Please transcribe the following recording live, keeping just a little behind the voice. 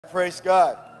Praise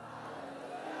God.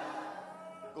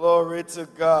 Glory to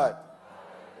God.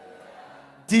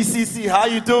 DCC, how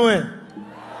you doing?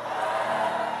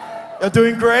 You're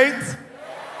doing great?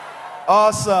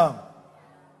 Awesome.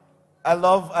 I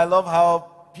love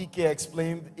how PK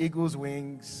explained eagle's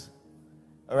wings.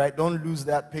 All right, don't lose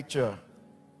that picture.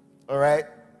 All right?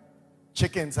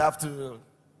 Chickens have to.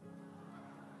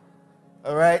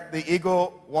 All right, the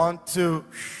eagle 1, 2.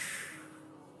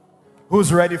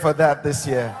 Who's ready for that this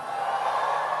year?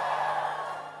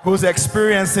 Who's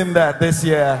experiencing that this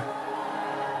year?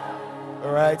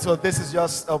 All right, so this is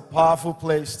just a powerful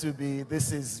place to be.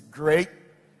 This is great.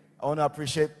 I want to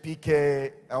appreciate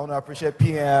PK. I want to appreciate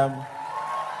PM.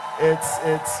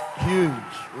 It's huge,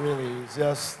 really.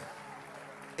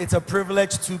 It's a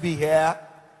privilege to be here,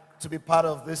 to be part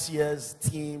of this year's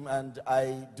team, and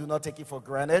I do not take it for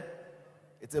granted.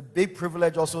 It's a big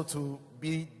privilege also to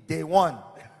be day one.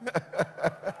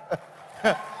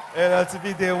 To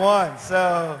be day one.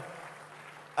 So,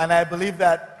 and I believe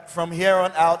that from here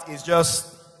on out, it's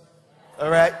just,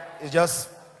 all right, it's just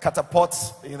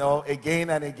catapults, again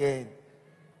and again.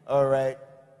 All right.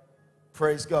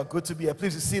 Praise God. Good to be here.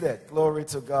 Please be seated. Glory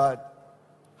to God.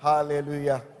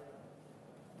 Hallelujah.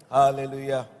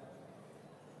 Hallelujah.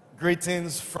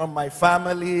 Greetings from my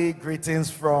family.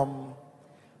 Greetings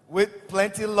with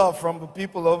plenty of love from the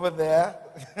people over there.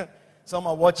 Some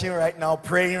are watching right now,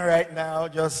 praying right now,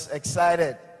 just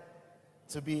excited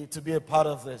to be a part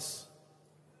of this.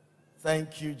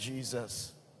 Thank you,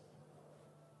 Jesus.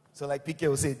 So like PK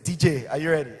will say, DJ, are you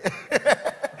ready?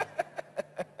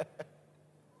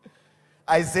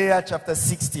 Isaiah chapter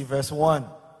 60, verse 1.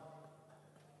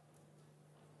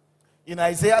 In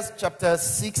Isaiah chapter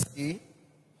 60,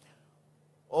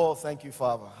 oh, thank you,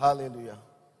 Father. Hallelujah.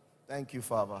 Thank you,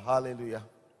 Father. Hallelujah.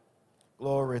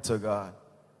 Glory to God.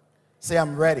 Say,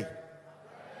 I'm ready.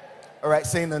 All right,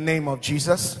 say in the name of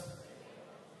Jesus,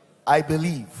 I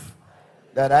believe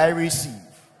that I receive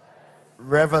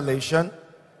revelation,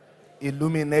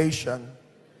 illumination,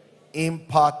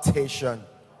 impartation.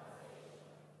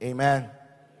 Amen.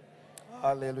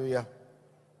 Hallelujah.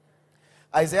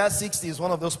 Isaiah 60 is one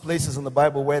of those places in the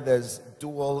Bible where there's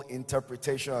dual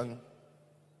interpretation.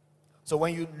 So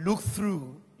when you look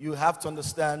through, you have to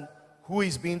understand who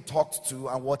is being talked to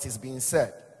and what is being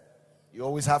said. You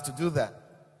always have to do that.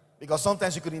 Because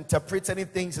sometimes you could interpret any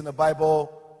things in the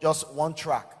Bible just one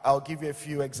track. I'll give you a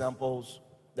few examples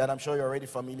that I'm sure you're already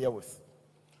familiar with.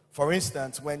 For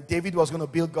instance, when David was going to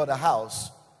build God a house,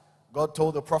 God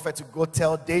told the prophet to go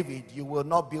tell David, you will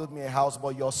not build me a house,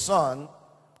 but your son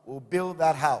will build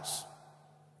that house.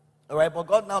 All right, but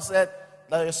God now said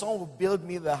that your son will build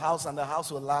me the house and the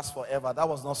house will last forever. That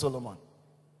was not Solomon.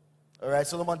 All right,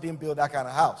 Solomon didn't build that kind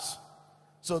of house.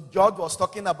 So God was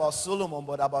talking about Solomon,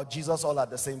 but about Jesus all at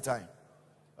the same time.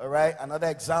 All right, another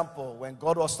example, when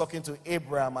God was talking to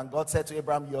Abraham, and God said to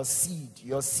Abraham, your seed,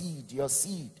 your seed, your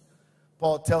seed.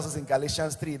 Paul tells us in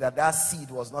Galatians 3 that seed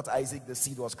was not Isaac, the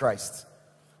seed was Christ.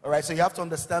 All right, so you have to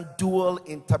understand dual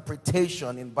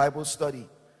interpretation in Bible study.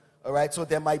 All right, so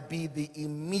there might be the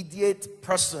immediate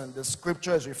person the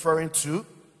scripture is referring to,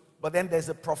 but then there's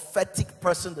a prophetic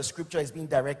person the scripture is being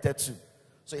directed to.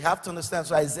 So you have to understand.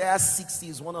 So Isaiah 60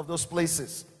 is one of those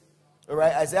places. All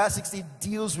right, Isaiah 60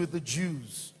 deals with the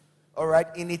Jews. All right,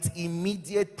 in its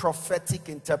immediate prophetic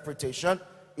interpretation,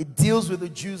 it deals with the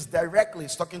Jews directly.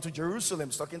 It's talking to Jerusalem,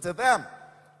 it's talking to them.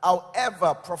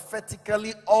 However,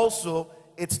 prophetically also,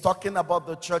 it's talking about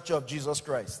the church of Jesus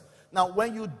Christ. Now,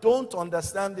 when you don't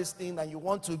understand this thing and you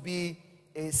want to be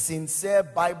a sincere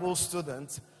Bible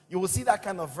student, you will see that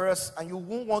kind of verse and you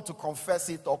won't want to confess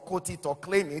it or quote it or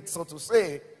claim it, so to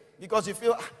say, because you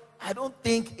feel, I don't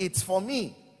think it's for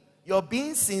me. You're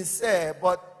being sincere,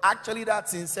 but actually that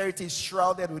sincerity is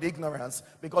shrouded with ignorance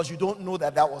because you don't know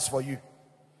that was for you.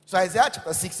 So Isaiah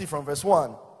chapter 60 from verse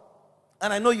 1,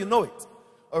 and I know you know it,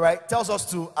 all right, tells us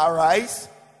to arise,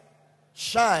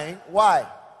 shine. Why?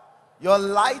 Your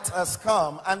light has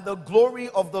come, and the glory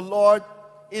of the Lord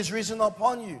is risen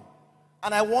upon you.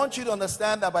 And I want you to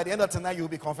understand that by the end of tonight, you'll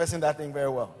be confessing that thing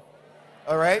very well.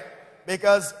 All right?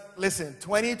 Because, listen,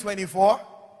 2024,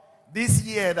 this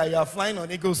year that you are flying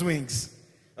on eagle's wings,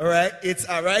 all right, it's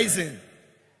arising.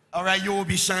 All right, you will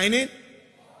be shining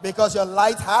because your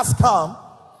light has come,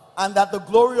 and that the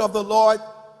glory of the Lord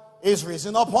is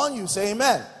risen upon you. Say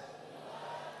amen.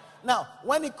 Now,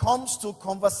 when it comes to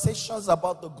conversations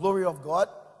about the glory of God,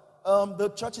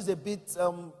 the church is a bit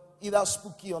either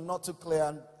spooky or not too clear,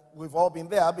 and we've all been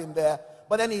there, I've been there,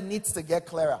 but then it needs to get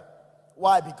clearer.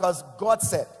 Why? Because God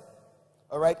said,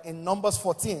 all right, in Numbers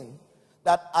 14,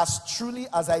 that as truly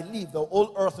as I live, the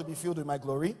whole earth will be filled with my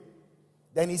glory.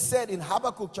 Then he said in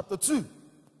Habakkuk chapter 2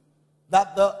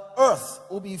 that the earth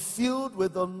will be filled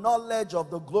with the knowledge of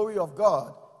the glory of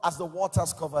God as the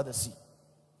waters cover the sea.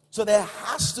 So there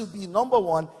has to be, number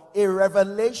one, a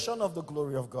revelation of the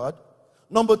glory of God.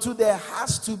 Number two, there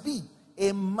has to be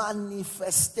a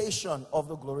manifestation of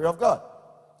the glory of God.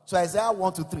 So Isaiah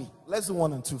 1 to 3. Let's do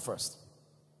 1 and 2 first.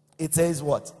 It says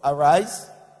what? Arise,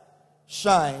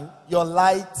 shine, your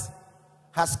light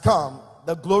has come.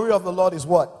 The glory of the Lord is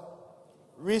what?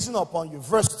 Risen upon you.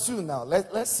 Verse 2 now.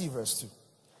 Let's see verse 2.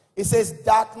 It says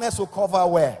darkness will cover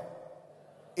where?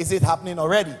 Is it happening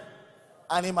already?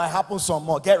 And it might happen some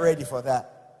more. Get ready for that.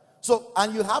 So,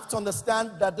 and you have to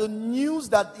understand that the news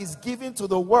that is given to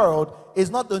the world is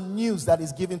not the news that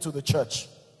is given to the church.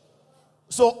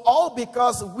 So all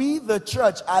because we, the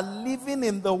church, are living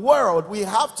in the world, we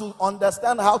have to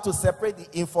understand how to separate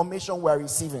the information we're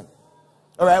receiving.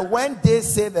 All right, when they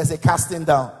say there's a casting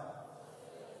down,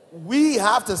 we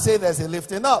have to say there's a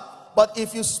lifting up. But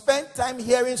if you spend time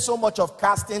hearing so much of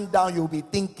casting down, you'll be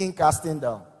thinking casting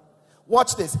down.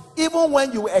 Watch this. Even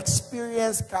when you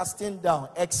experience casting down,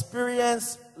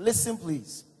 listen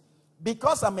please.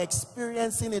 Because I'm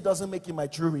experiencing it doesn't make it my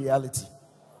true reality.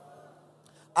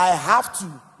 I have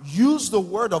to use the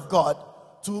word of God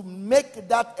to make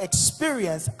that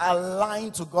experience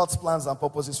align to God's plans and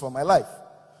purposes for my life.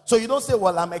 So you don't say,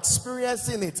 well, I'm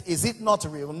experiencing it. Is it not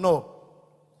real? No.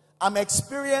 I'm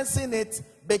experiencing it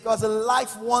because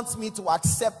life wants me to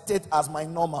accept it as my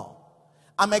normal.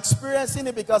 I'm experiencing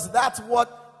it because that's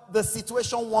what the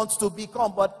situation wants to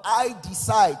become. But I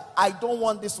decide I don't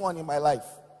want this one in my life.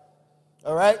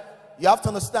 All right? You have to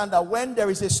understand that when there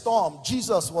is a storm,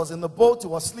 Jesus was in the boat, he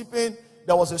was sleeping,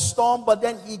 there was a storm, but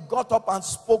then he got up and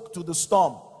spoke to the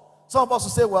storm. Some of us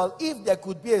will say, well, if there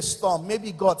could be a storm,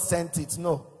 maybe God sent it.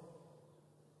 No.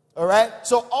 All right?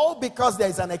 So all because there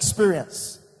is an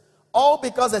experience, all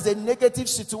because there's a negative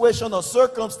situation or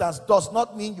circumstance does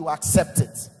not mean you accept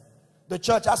it. The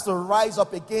church has to rise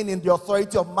up again in the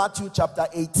authority of Matthew chapter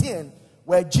 18,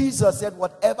 where Jesus said,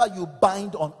 whatever you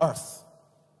bind on earth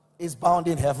is bound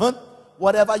in heaven.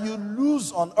 Whatever you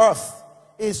lose on earth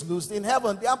is loosed in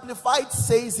heaven. The Amplified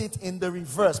says it in the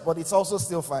reverse, but it's also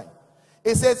still fine.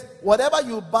 It says, whatever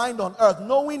you bind on earth,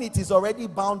 knowing it is already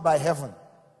bound by heaven,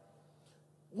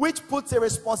 which puts a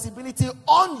responsibility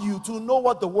on you to know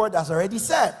what the word has already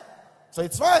said. So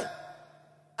it's fine.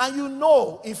 And you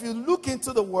know, if you look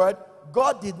into the word,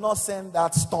 God did not send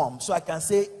that storm. So I can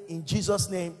say, in Jesus'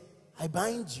 name, I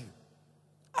bind you.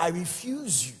 I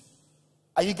refuse you.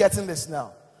 Are you getting this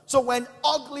now? So when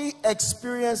ugly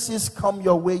experiences come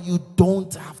your way, you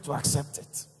don't have to accept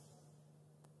it.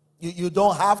 You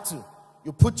don't have to.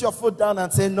 You put your foot down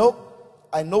and say, nope,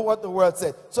 I know what the word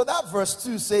said. So that verse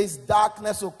 2 says,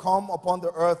 darkness will come upon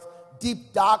the earth,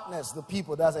 deep darkness, the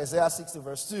people. That's Isaiah 60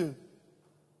 verse 2.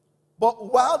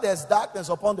 But while there's darkness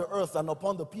upon the earth and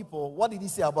upon the people, what did he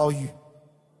say about you?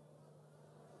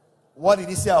 What did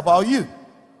he say about you?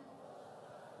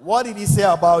 What did he say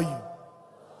about you?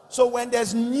 So when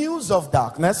there's news of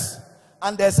darkness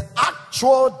and there's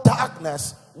actual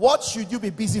darkness, what should you be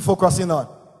busy focusing on?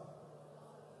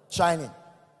 Shining.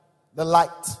 The light.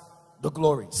 The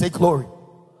glory. Say glory.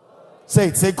 Say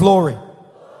it. Say glory.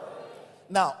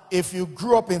 Now, if you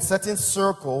grew up in certain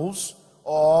circles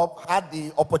or had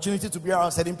the opportunity to be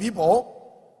around certain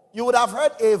people, you would have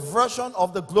heard a version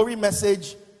of the glory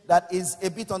message that is a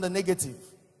bit on the negative.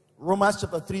 Romans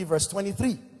chapter 3 verse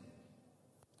 23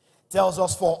 tells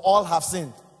us, for all have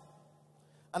sinned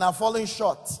and are falling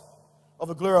short of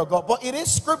the glory of God. But it is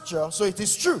scripture, so it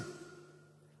is true.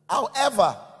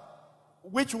 However,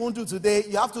 which we won't do today,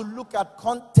 you have to look at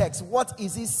context. What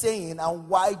is he saying and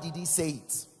why did he say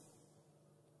it?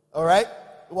 All right?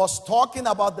 It was talking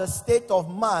about the state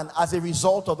of man as a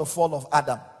result of the fall of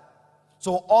Adam.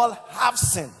 So all have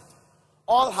sinned.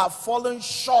 All have fallen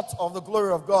short of the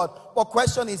glory of God. But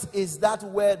question is that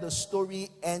where the story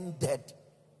ended?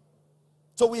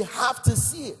 So we have to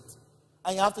see it.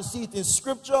 And you have to see it in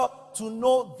scripture to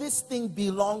know this thing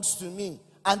belongs to me.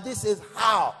 And this is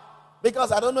how.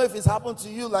 Because I don't know if it's happened to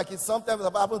you like it sometimes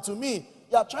have happened to me.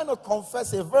 You are trying to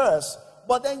confess a verse,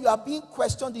 but then you are being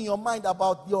questioned in your mind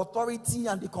about the authority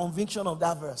and the conviction of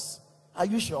that verse. Are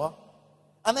you sure?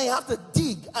 And then you have to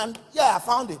dig and, yeah, I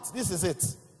found it. This is it.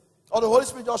 Or the Holy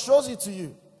Spirit just shows it to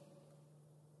you.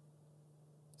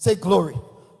 Say glory.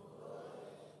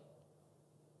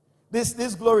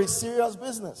 This glory is serious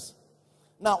business.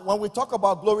 Now, when we talk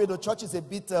about glory, the church is a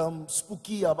bit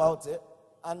spooky about it.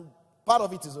 And part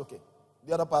of it is okay.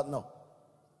 The other part, no.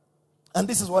 And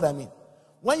this is what I mean.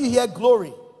 When you hear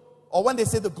glory, or when they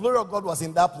say the glory of God was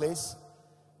in that place,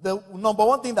 the number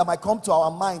one thing that might come to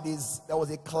our mind is there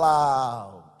was a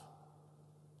cloud.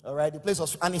 All right, the place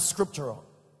was, and it's scriptural.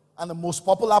 And the most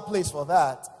popular place for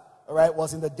that, all right,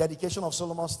 was in the dedication of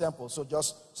Solomon's temple. So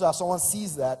just so that someone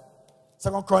sees that, 2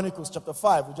 Chronicles chapter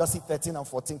 5, we'll just see 13 and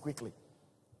 14 quickly.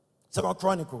 2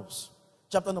 Chronicles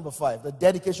chapter number 5, the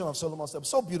dedication of Solomon's temple.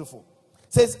 So beautiful.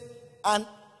 It says, and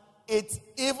it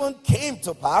even came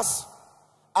to pass,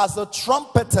 as the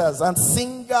trumpeters and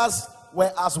singers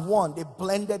were as one, they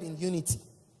blended in unity,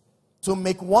 to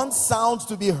make one sound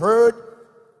to be heard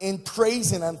in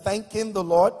praising and thanking the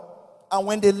Lord. And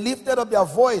when they lifted up their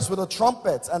voice with the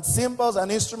trumpets and cymbals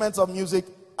and instruments of music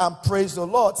and praised the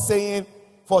Lord, saying,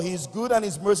 for he is good and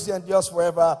his mercy endures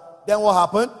forever. Then what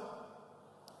happened?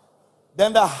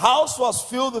 Then the house was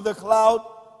filled with the cloud,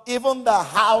 even the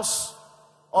house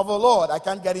of the Lord. I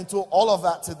can't get into all of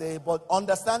that today, but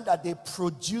understand that they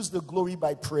produce the glory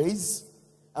by praise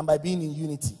and by being in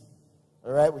unity.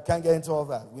 All right, we can't get into all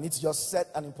that. We need to just set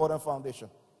an important foundation.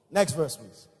 Next verse,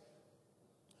 please.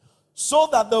 So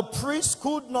that the priest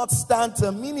could not stand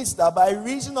to minister by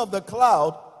reason of the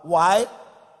cloud. Why?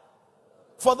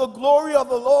 For the glory of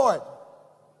the Lord.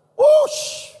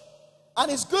 Whoosh!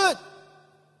 And it's good.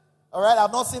 All right,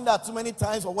 I've not seen that too many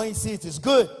times, but when you see it, it's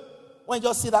good. When you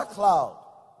just see that cloud,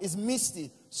 it's misty.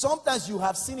 Sometimes you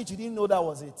have seen it, you didn't know that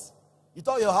was it. You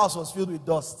thought your house was filled with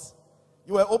dust.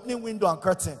 You were opening window and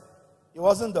curtain. It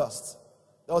wasn't dust.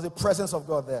 There was a presence of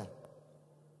God there.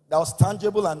 That was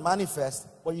tangible and manifest,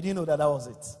 but you didn't know that that was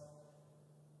it.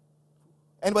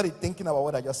 Anybody thinking about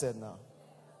what I just said now?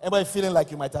 Anybody feeling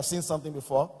like you might have seen something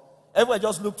before? Everybody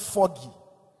just looked foggy.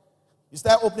 You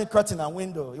start opening curtain and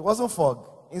window. It wasn't fog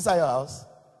inside your house.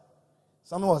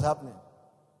 Something was happening.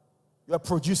 You are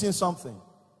producing something.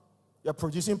 You're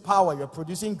producing power. You're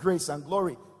producing grace and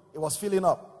glory. It was filling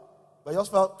up. But you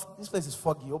just felt, this place is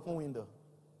foggy. Open window.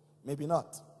 Maybe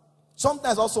not.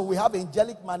 Sometimes also we have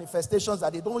angelic manifestations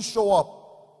that they don't show up.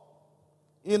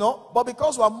 You know, but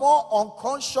because we are more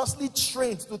unconsciously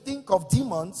trained to think of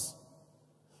demons,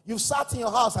 you sat in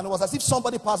your house and it was as if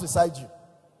somebody passed beside you.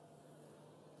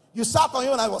 You sat on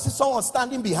your own and it was as if someone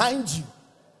standing behind you.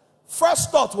 First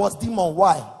thought was demon.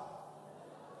 Why?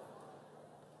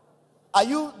 Are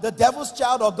you the devil's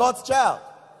child or God's child?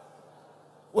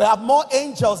 We have more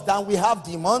angels than we have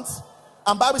demons.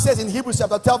 And Bible says in Hebrews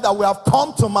chapter 12 that we have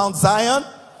come to Mount Zion,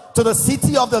 to the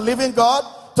city of the living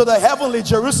God, to the heavenly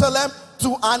Jerusalem,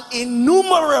 to an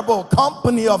innumerable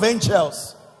company of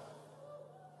angels.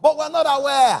 But we're not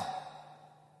aware.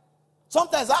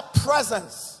 Sometimes that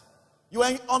presence, you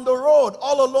were on the road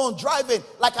all alone driving,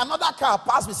 like another car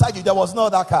passed beside you. There was no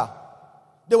other car.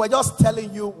 They were just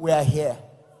telling you we're here.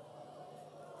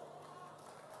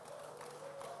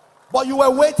 But you were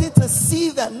waiting to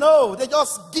see them. No, they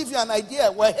just give you an idea.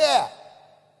 We're here.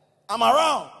 I'm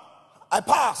around. I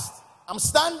passed. I'm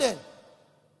standing.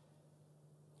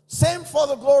 Same for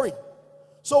the glory.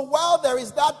 So while there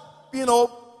is that,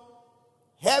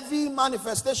 heavy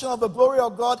manifestation of the glory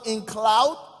of God in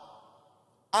cloud,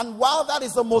 and while that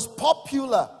is the most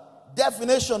popular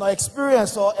definition or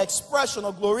experience or expression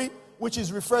of glory, which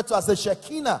is referred to as the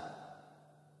Shekinah,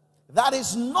 that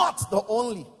is not the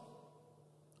only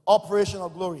operation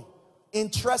of glory.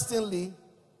 Interestingly,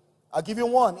 I'll give you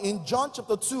one. In John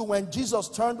chapter 2, when Jesus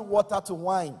turned water to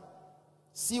wine,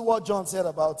 see what John said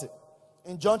about it.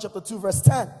 In John chapter 2 verse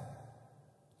 10,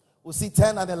 we'll see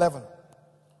 10 and 11.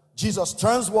 Jesus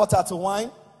turns water to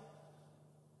wine,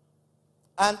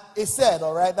 and it said,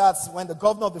 all right, that's when the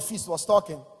governor of the feast was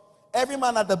talking, every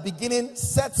man at the beginning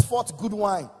sets forth good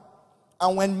wine,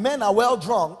 and when men are well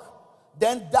drunk,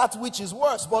 then that which is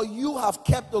worse, but you have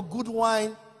kept the good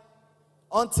wine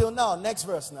until now. Next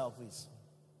verse now, please.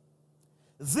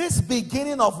 This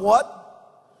beginning of what?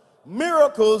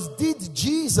 Miracles did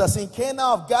Jesus in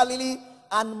Cana of Galilee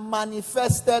and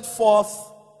manifested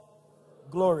forth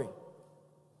glory.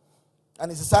 And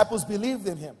his disciples believed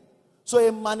in him. So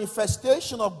a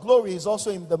manifestation of glory is also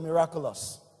in the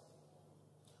miraculous.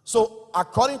 So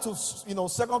according to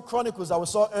 2 Chronicles that we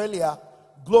saw earlier,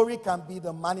 glory can be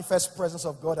the manifest presence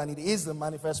of God, and it is the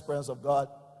manifest presence of God.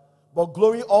 But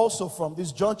glory also from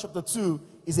this John chapter 2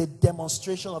 is a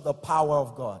demonstration of the power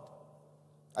of God.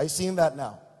 Are you seeing that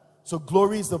now? So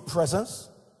glory is the presence.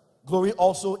 Glory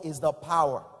also is the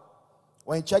power.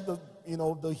 When you check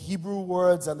the Hebrew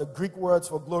words and the Greek words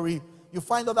for glory, you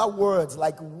find other words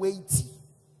like weighty,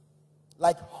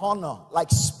 like honor, like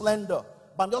splendor.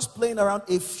 But I'm just playing around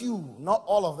a few, not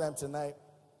all of them tonight,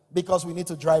 because we need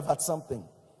to drive at something.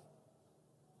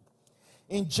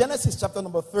 In Genesis chapter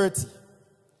number 30,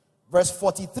 verse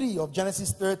 43 of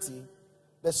Genesis 30,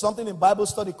 there's something in Bible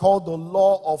study called the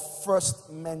law of first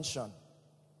mention.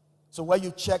 So where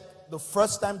you check the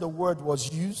first time the word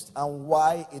was used and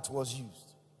why it was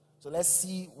used. So let's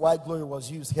see why glory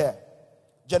was used here.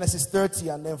 Genesis 30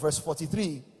 and then verse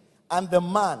 43. And the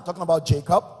man, talking about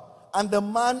Jacob, and the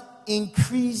man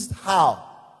increased how?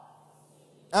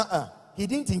 He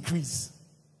didn't increase.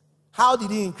 How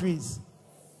did he increase?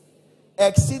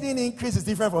 Exceeding increase is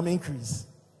different from increase.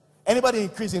 Anybody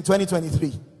increase in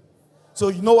 2023? So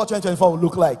you know what 2024 will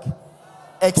look like?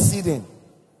 Exceeding.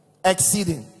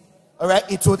 Exceeding. All right?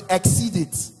 It would exceed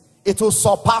it. It will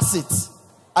surpass it.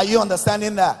 Are you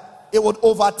understanding that? It would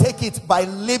overtake it by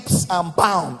leaps and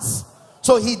bounds.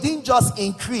 So he didn't just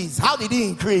increase. How did he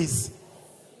increase?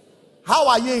 How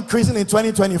are you increasing in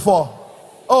 2024?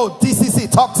 Oh,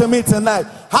 DCC, talk to me tonight.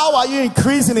 How are you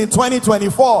increasing in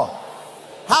 2024?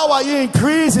 How are you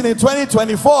increasing in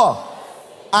 2024?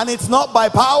 And it's not by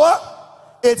power,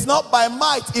 it's not by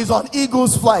might, it's on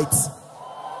eagle's flight.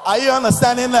 Are you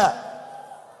understanding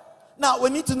that? Now we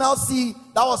need to now see,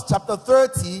 that was chapter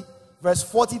 30 verse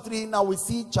 43. Now we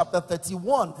see chapter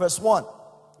 31 verse 1.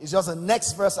 It's just the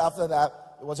next verse after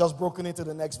that. It was just broken into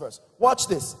the next verse. Watch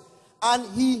this. And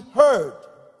he heard,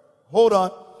 hold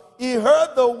on, he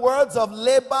heard the words of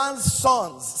Laban's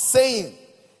sons saying,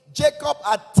 Jacob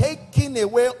had taken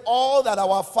away all that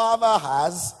our father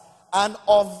has, and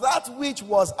of that which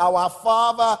was our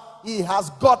father, he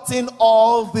has gotten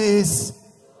all this.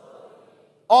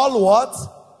 All what?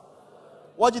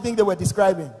 What do you think they were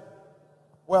describing?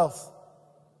 Wealth.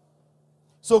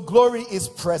 So glory is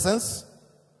presence.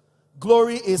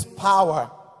 Glory is power.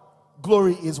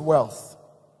 Glory is wealth.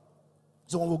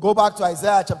 So when we go back to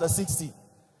Isaiah chapter 60,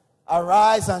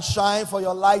 arise and shine, for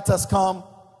your light has come.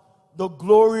 The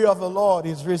glory of the Lord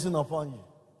is risen upon you.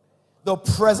 The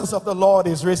presence of the Lord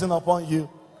is risen upon you.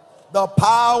 The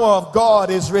power of God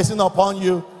is risen upon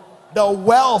you. The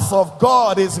wealth of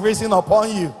God is risen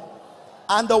upon you.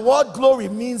 And the word glory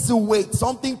means weight,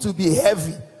 something to be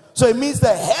heavy. So it means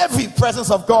the heavy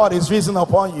presence of God is risen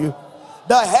upon you.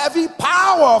 The heavy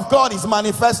power of God is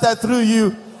manifested through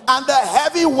you. And the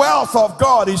heavy wealth of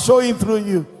God is showing through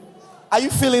you. Are you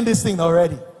feeling this thing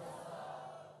already?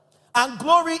 And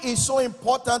glory is so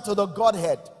important to the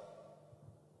Godhead.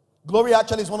 Glory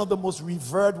actually is one of the most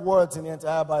revered words in the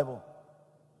entire Bible.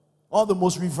 One of the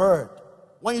most revered.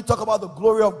 When you talk about the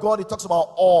glory of God, it talks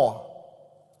about awe,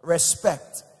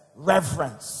 respect,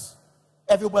 reverence.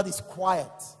 Everybody's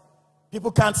quiet.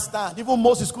 People can't stand. Even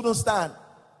Moses couldn't stand.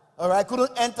 All right,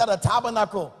 couldn't enter the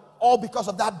tabernacle. All because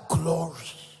of that glory.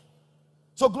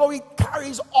 So glory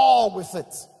carries awe with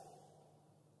it.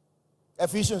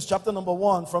 Ephesians chapter number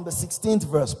 1 from the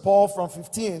 16th verse. Paul from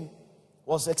 15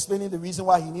 was explaining the reason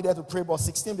why he needed to pray about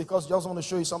 16, because he just want to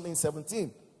show you something in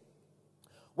 17.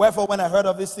 Wherefore, when I heard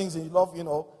of these things, and you love,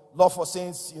 love for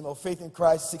saints, faith in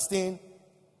Christ, 16,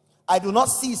 I do not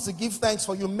cease to give thanks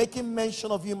for you, making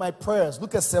mention of you in my prayers.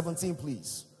 Look at 17,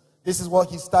 please. This is what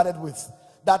he started with.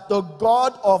 That the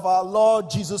God of our Lord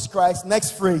Jesus Christ,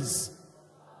 next phrase.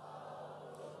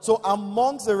 So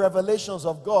amongst the revelations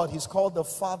of God, he's called the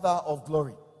Father of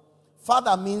glory.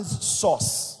 Father means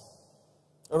source.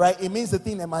 All right, it means the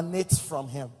thing emanates from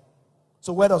him.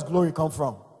 So where does glory come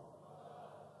from?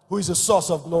 Who is the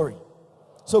source of glory?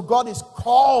 So God is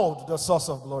called the source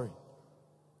of glory.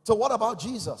 So what about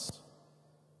Jesus?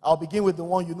 I'll begin with the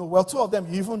one you know. Well, two of them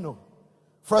you even know.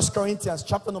 1 Corinthians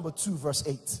chapter number 2 verse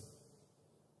 8.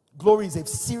 Glory is a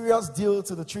serious deal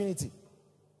to the Trinity.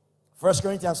 1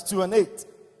 Corinthians 2 and 8.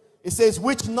 It says,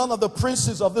 which none of the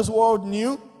princes of this world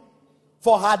knew,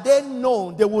 for had they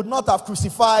known, they would not have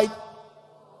crucified.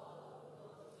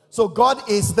 So God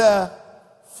is the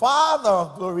Father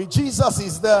of glory. Jesus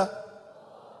is the...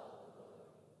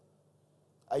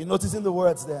 Are you noticing the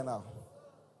words there now?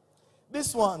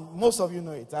 This one, most of you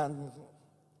know it. And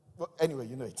well, anyway,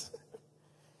 you know it.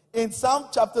 In Psalm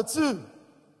chapter 2.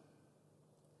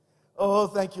 Oh,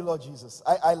 thank you, Lord Jesus.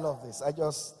 I love this. I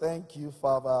just thank you,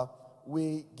 Father.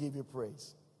 We give you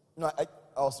praise. I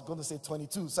was going to say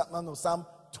 22. Psalm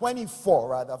 24,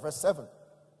 rather, verse 7.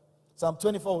 Psalm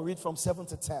 24, we'll read from 7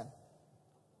 to 10.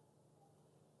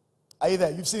 Are you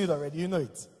there? You've seen it already. You know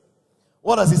it.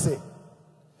 What does it say?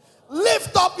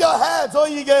 Lift up your heads, O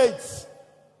ye gates.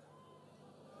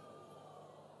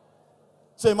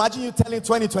 So imagine you telling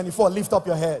 2024, lift up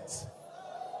your heads.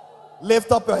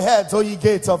 Lift up your heads, O ye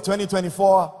gates of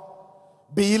 2024.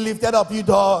 Be ye lifted up, you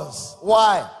doors.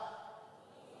 Why?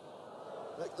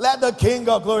 Let the King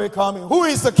of glory come in. Who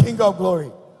is the King of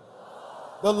glory?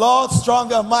 The Lord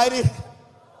strong and mighty.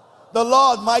 The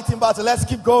Lord mighty in battle. Let's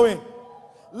keep going.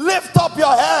 Lift up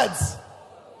your heads,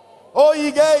 O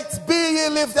ye gates. Be ye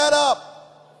lifted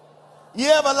up. Ye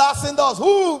everlasting doors.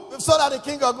 Who saw that the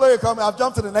King of glory coming? I've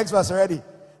jumped to the next verse already.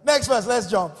 Next verse, let's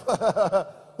jump.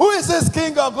 Who is this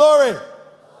King of glory?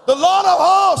 The Lord of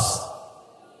hosts.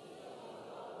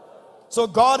 So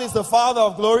God is the Father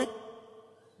of glory.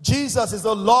 Jesus is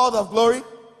the Lord of glory.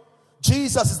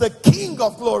 Jesus is the King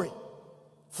of glory.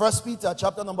 1 Peter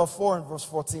chapter number 4 and verse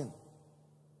 14.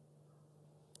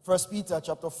 1 Peter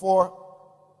chapter 4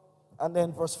 and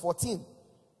then verse 14.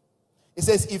 It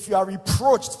says, if you are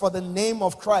reproached for the name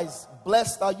of Christ,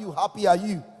 blessed are you, happy are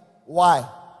you. Why?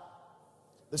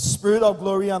 The Spirit of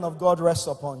glory and of God rests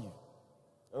upon you.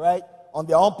 All right? On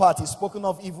their own part, he's spoken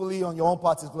of evilly. On your own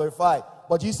part, he's glorified.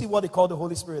 But do you see what they call the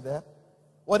Holy Spirit there?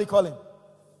 What do you call him?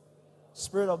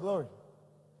 Spirit of glory.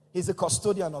 He's a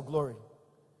custodian of glory.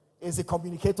 He's a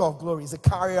communicator of glory. He's a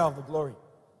carrier of the glory.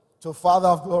 So Father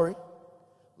of glory,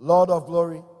 Lord of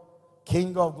glory,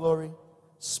 King of glory,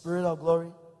 Spirit of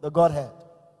glory, the Godhead.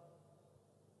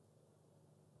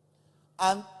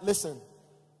 And listen,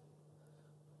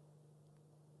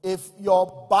 if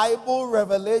your Bible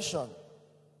revelation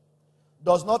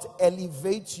does not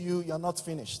elevate you, you're not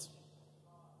finished.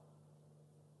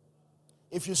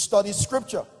 If you study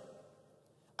scripture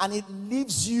and it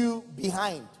leaves you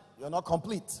behind, you're not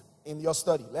complete in your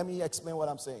study. Let me explain what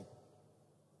I'm saying.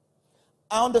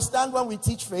 I understand when we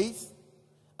teach faith,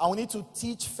 and we need to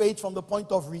teach faith from the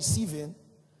point of receiving,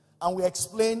 and we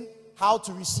explain how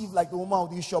to receive like the woman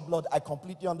with the issue of blood. I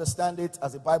completely understand it.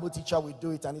 As a Bible teacher, we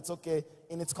do it, and it's okay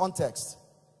in its context.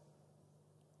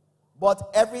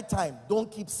 But every time,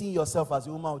 don't keep seeing yourself as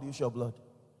a woman with the issue of blood.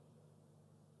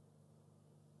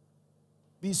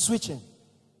 Be switching.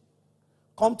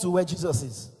 Come to where Jesus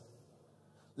is.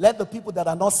 Let the people that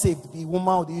are not saved be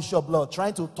woman with the issue of blood,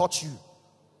 trying to touch you.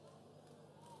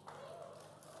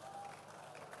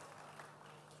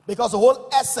 Because the whole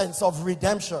essence of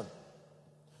redemption,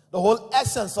 the whole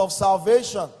essence of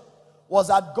salvation was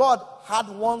that God had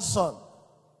one son,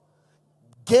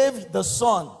 gave the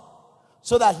son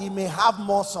so that he may have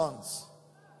more sons.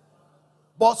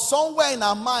 But somewhere in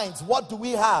our minds, what do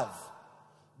we have?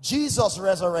 Jesus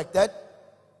resurrected,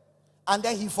 and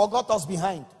then he forgot us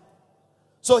behind.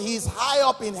 So he's high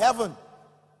up in heaven.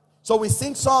 So we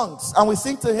sing songs and we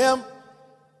sing to him.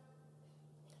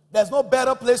 There's no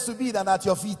better place to be than at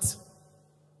your feet.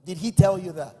 Did he tell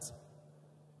you that?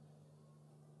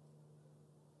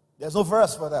 There's no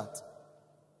verse for that.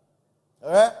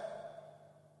 All right?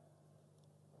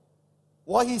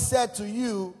 What he said to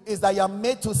you is that you are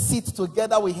made to sit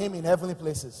together with him in heavenly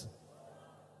places.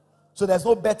 So there's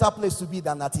no better place to be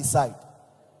than at his side,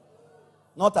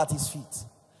 not at his feet.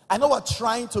 I know we're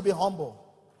trying to be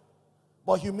humble,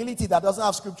 but humility that doesn't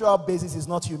have scriptural basis is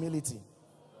not humility.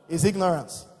 It's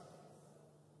ignorance.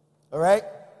 All right?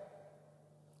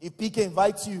 If PK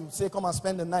invites you, say come and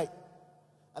spend the night,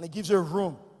 and he gives you a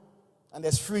room, and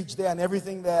there's fridge there and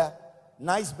everything there,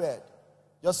 nice bed.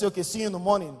 Just say, okay, see you in the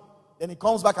morning. Then he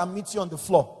comes back and meets you on the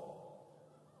floor.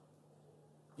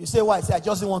 You say, why? Say, I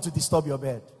just didn't want to disturb your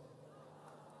bed.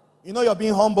 You know you're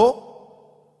being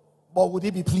humble, but would he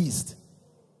be pleased?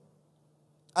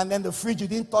 And then the fridge, you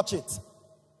didn't touch it.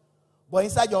 But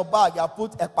inside your bag, you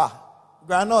put epa,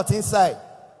 granite inside.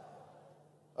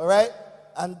 All right?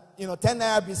 And, 10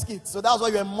 naira biscuits. So that's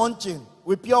what you're munching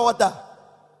with pure water.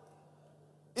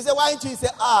 He said, why didn't you? He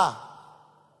said, I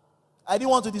didn't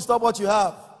want to disturb what you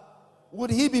have. Would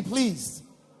he be pleased?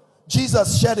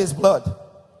 Jesus shed his blood.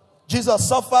 Jesus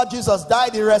suffered, Jesus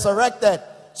died, he resurrected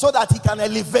so that he can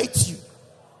elevate you.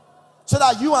 So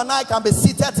that you and I can be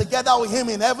seated together with him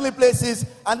in heavenly places.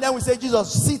 And then we say,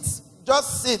 Jesus, sit.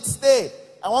 Just sit, stay.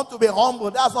 I want to be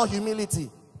humble. That's not humility.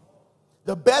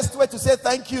 The best way to say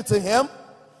thank you to him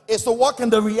is to walk in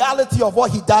the reality of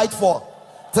what he died for.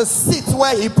 To sit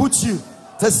where he put you.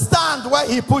 To stand where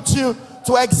he put you.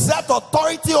 To exert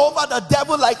authority over the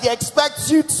devil like he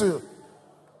expects you to.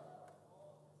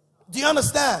 Do you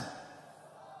understand?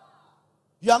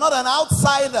 You are not an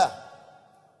outsider.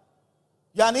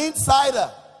 You're an insider.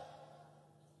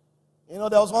 There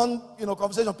was one,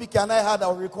 conversation PK and I had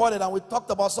that we recorded, and we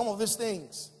talked about some of these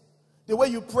things. The way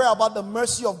you pray about the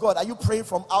mercy of God, are you praying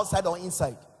from outside or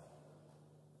inside?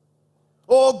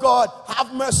 Oh God,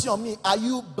 have mercy on me. Are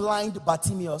you blind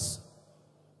Bartimaeus?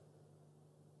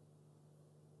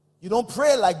 You don't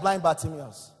pray like blind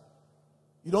Bartimaeus.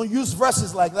 You don't use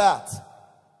verses like that.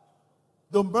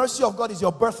 The mercy of God is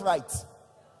your birthright.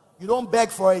 You don't beg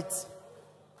for it.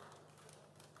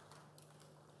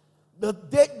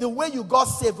 The way you got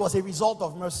saved was a result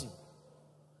of mercy.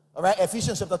 All right,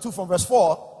 Ephesians chapter 2 from verse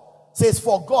 4 says,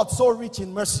 for God so rich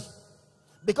in mercy,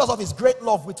 because of his great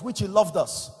love with which he loved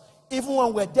us, even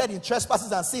when we're dead in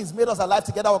trespasses and sins, made us alive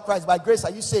together with Christ. By grace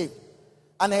are you saved.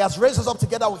 And he has raised us up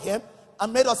together with him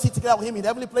and made us sit together with him in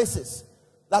heavenly places.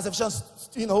 That's Ephesians,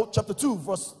 chapter 2,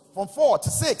 verse from 4 to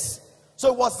 6.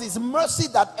 So it was his mercy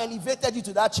that elevated you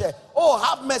to that chair. Oh,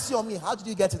 have mercy on me. How did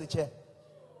you get to the chair?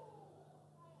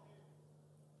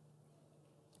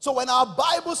 So when our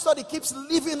Bible study keeps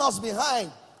leaving us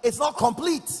behind, it's not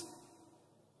complete.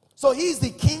 So he's the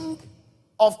King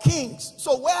of kings.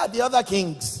 So where are the other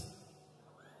kings?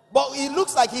 But it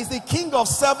looks like he's the king of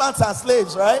servants and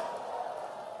slaves, right?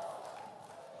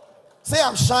 Say,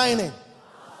 I'm shining.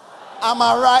 I'm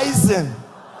arising.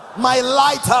 My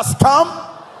light has come,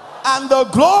 and the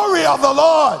glory of the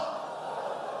Lord,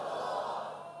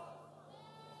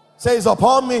 say, is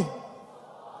upon me.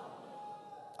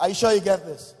 Are you sure you get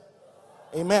this?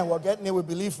 Amen. We're getting it. We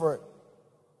believe for it.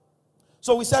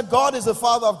 So we said God is the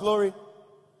Father of glory.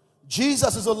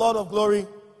 Jesus is the Lord of glory.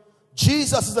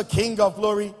 Jesus is the King of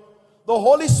glory. The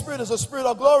Holy Spirit is the Spirit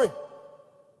of glory.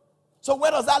 So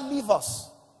where does that leave us?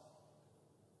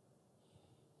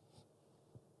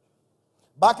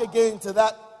 Back again to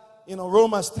that,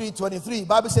 Romans 3:23.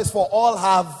 Bible says, for all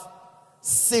have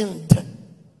sinned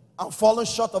and fallen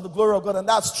short of the glory of God. And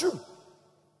that's true.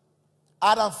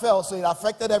 Adam fell, so it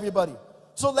affected everybody.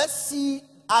 So let's see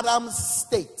Adam's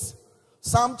state.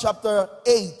 Psalm chapter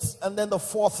 8 and then the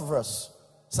 4th verse.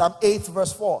 Psalm 8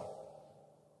 verse 4.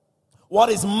 What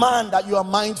is man that you are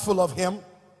mindful of him?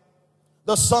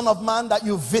 The Son of Man that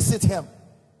you visit him.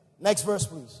 Next verse,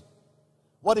 please.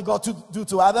 What did God do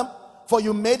to Adam? For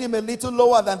you made him a little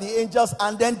lower than the angels,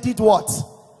 and then did what?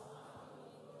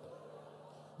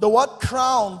 The word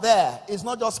crown there is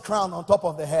not just crown on top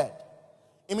of the head.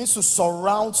 It means to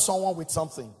surround someone with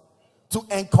something, to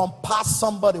encompass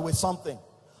somebody with something.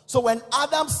 So when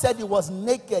Adam said he was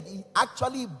naked, he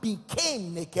actually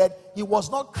became naked. He was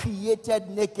not created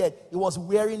naked. He was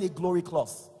wearing a glory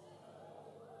cloth.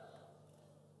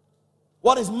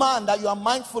 What is man that you are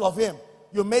mindful of him?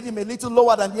 You made him a little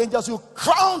lower than the angels. You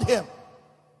crowned him.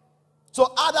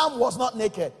 So Adam was not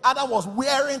naked. Adam was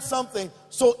wearing something.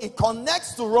 So it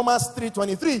connects to Romans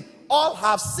 3:23. All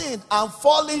have sinned and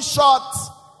fallen short.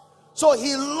 So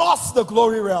he lost the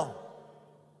glory realm.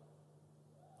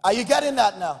 Are you getting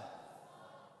that now?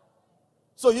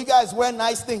 So you guys wear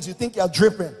nice things. You think you're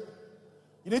dripping.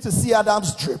 You need to see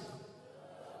Adam's drip.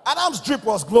 Adam's drip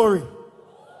was glory.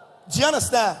 Do you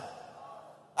understand?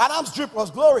 Adam's drip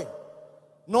was glory.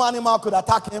 No animal could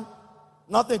attack him.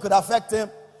 Nothing could affect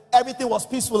him. Everything was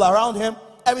peaceful around him.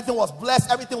 Everything was blessed.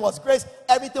 Everything was grace.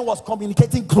 Everything was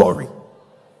communicating glory.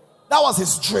 That was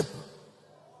his drip.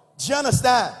 Do you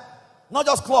understand? Not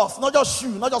just cloth, not just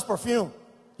shoe, not just perfume.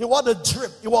 He wore the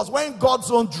drip. He was wearing God's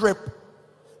own drip.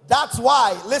 That's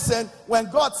why, listen, when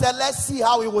God said, let's see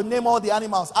how he will name all the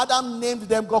animals, Adam named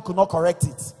them. God could not correct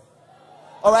it.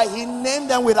 All right, he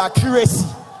named them with accuracy.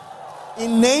 He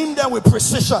named them with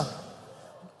precision.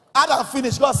 Adam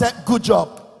finished. God said, good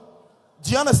job.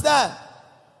 Do you understand?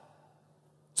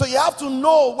 So you have to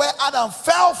know where Adam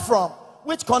fell from,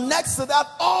 which connects to that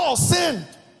all sinned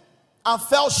and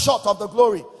fell short of the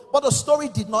glory. But the story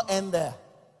did not end there.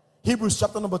 Hebrews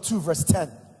chapter number 2 verse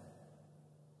 10.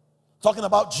 Talking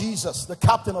about Jesus, the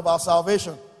captain of our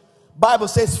salvation. Bible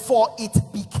says, for it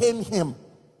became him,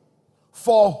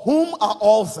 for whom are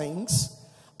all things,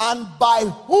 and by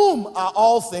whom are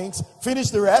all things. Finish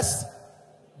the rest.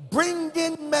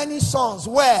 Bringing many sons.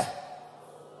 Where?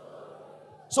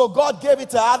 So God gave it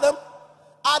to Adam.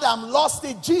 Adam lost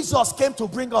it. Jesus came to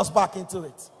bring us back into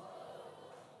it.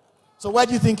 So where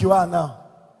do you think you are now?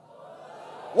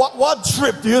 What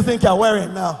drip do you think you're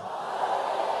wearing now?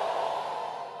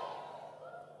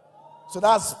 So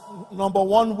that's number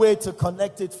one way to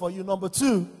connect it for you. Number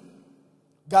two,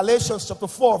 Galatians chapter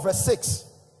 4 verse 6.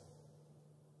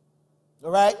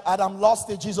 All right, Adam lost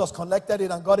it. Jesus collected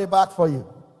it and got it back for you.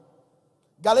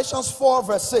 Galatians 4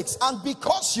 verse 6. And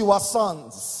because you are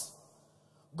sons,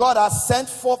 God has sent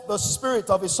forth the Spirit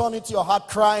of his Son into your heart,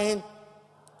 crying,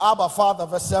 Abba, Father.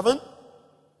 Verse 7.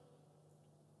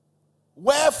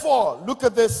 Wherefore, look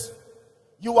at this,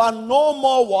 you are no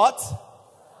more what?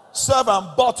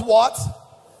 Servant, but what?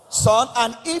 Son.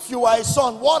 And if you are a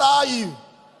son, what are you?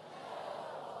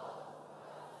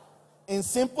 In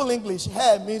simple English,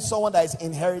 heir means someone that is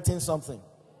inheriting something.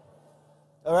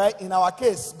 All right, in our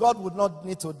case, God would not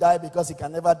need to die because he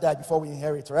can never die before we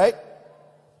inherit, right?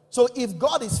 So if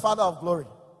God is Father of glory,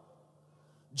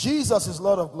 Jesus is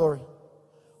Lord of glory,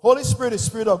 Holy Spirit is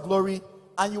Spirit of glory,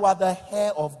 and you are the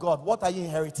heir of God, what are you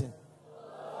inheriting?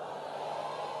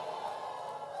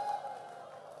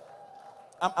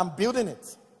 I'm building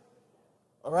it.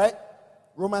 All right?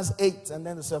 Romans 8 and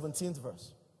then the 17th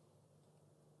verse.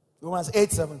 Romans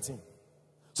 8:17.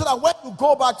 So that when you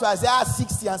go back to Isaiah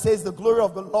 60 and says the glory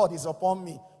of the Lord is upon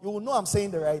me, you will know I'm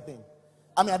saying the right thing.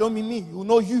 I mean, I don't mean me. You will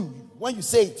know you. When you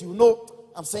say it, you will know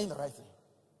I'm saying the right thing.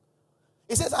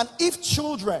 It says, and if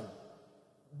children,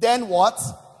 then what?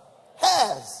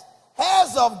 Heirs.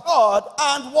 Heirs of God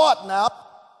and what now?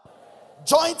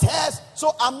 Joint heirs.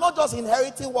 So I'm not just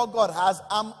inheriting what God has.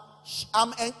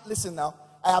 Listen now.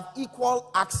 I have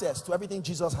equal access to everything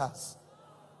Jesus has.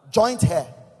 Joint heir.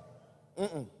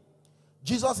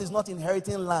 Jesus is not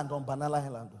inheriting land on Banana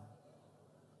Island.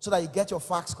 So that you get your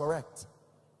facts correct.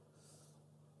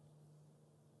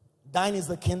 Thine is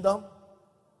the kingdom.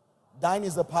 Thine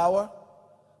is the power.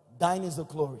 Thine is the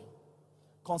glory.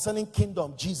 Concerning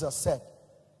kingdom, Jesus said,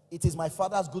 it is my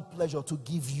Father's good pleasure to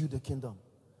give you the kingdom.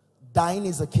 Thine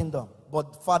is the kingdom,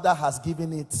 but Father has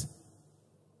given it.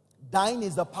 Thine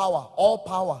is the power. All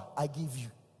power I give you.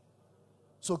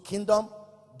 So kingdom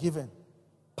given.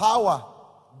 Power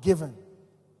given.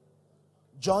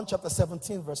 John chapter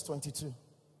 17 verse 22.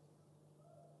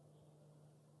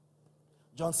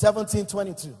 John 17,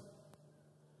 22.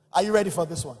 Are you ready for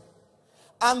this one?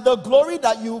 And the glory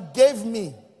that you gave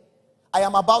me, I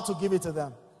am about to give it to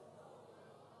them.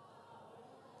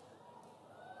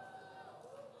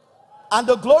 And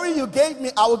the glory you gave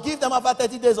me, I will give them after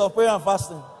 30 days of prayer and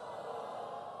fasting.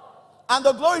 And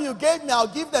the glory you gave me, I'll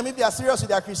give them if they are serious with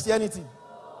their Christianity.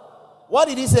 What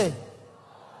did he say?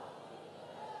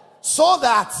 So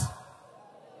that.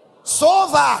 So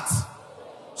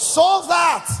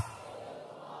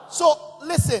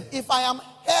listen, if I am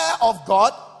heir of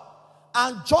God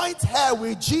and joint heir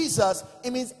with Jesus,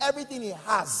 it means everything he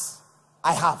has,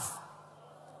 I have.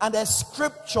 And there's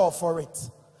scripture for it.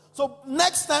 So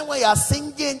next time when you are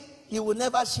singing, he will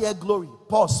never share glory.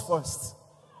 Pause first.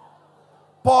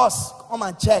 Pause. Come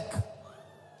and check.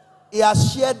 He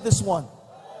has shared this one.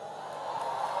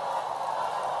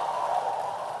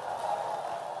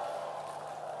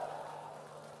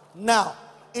 Now,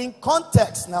 in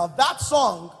context, now that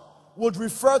song would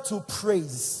refer to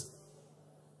praise.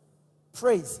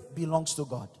 Praise belongs to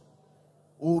God.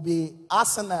 It will be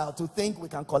arsenal to think we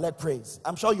can collect praise.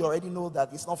 I'm sure you already know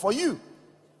that it's not for you.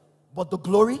 But the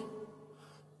glory,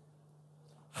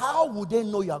 how would they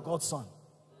know you are God's son?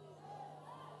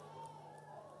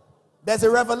 There's a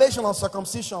revelation on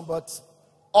circumcision, but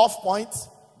off point.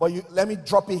 But let me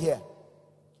drop it here.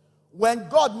 When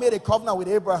God made a covenant with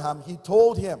Abraham, he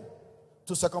told him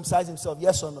to circumcise himself.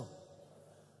 Yes or no?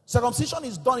 Circumcision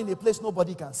is done in a place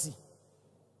nobody can see.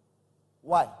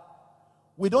 Why?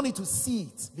 We don't need to see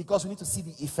it because we need to see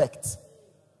the effect.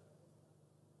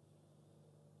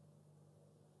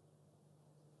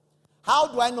 How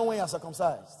do I know when you're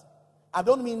circumcised? I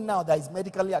don't mean now that it's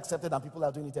medically accepted and people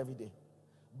are doing it every day.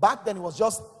 Back then it was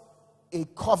just a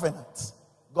covenant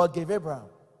God gave Abraham.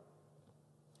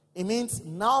 It means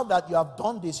now that you have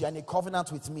done this, you're in a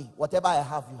covenant with me. Whatever I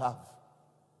have, you have.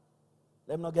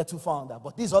 Let me not get too far on that.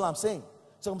 But this is all I'm saying.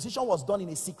 Circumcision was done in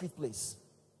a secret place.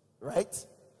 Right?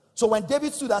 So when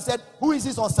David stood and said, who is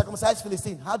this uncircumcised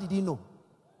Philistine? How did he know?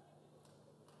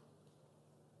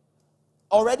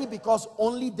 Already because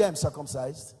only them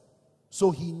circumcised.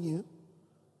 So he knew.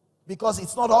 Because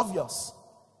it's not obvious.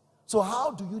 So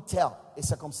how do you tell a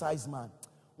circumcised man?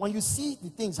 When you see the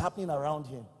things happening around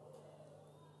him.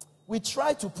 We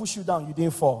tried to push you down, you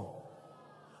didn't fall.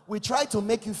 We tried to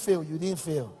make you fail, you didn't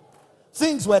fail.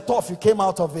 Things were tough, you came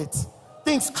out of it.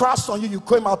 Things crashed on you, you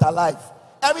came out alive.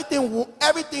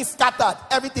 Everything scattered,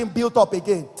 everything built up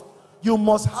again. You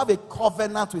must have a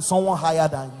covenant with someone higher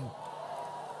than you.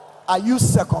 Are you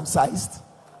circumcised?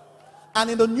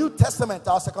 And in the New Testament,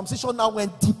 our circumcision now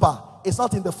went deeper. It's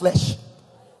not in the flesh,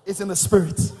 it's in the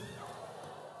spirit.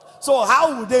 So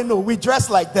how would they know? We dress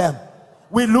like them,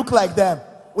 we look like them,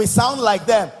 we sound like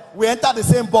them, we enter the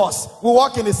same bus, we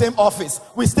work in the same office,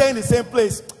 we stay in the same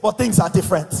place, but things are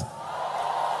different.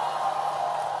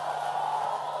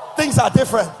 Things are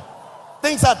different.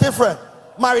 Things are different.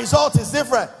 My result is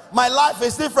different. My life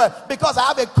is different because I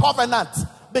have a covenant.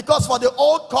 Because for the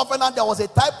old covenant there was a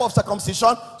type of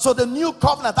circumcision, so the new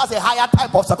covenant has a higher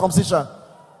type of circumcision.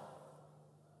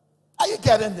 Are you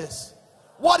getting this?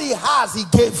 What he has, he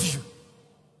gave you.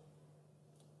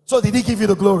 So did he give you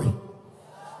the glory?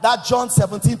 That John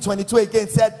 17:22 again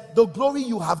said, the glory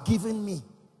you have given me,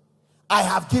 I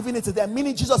have given it to them.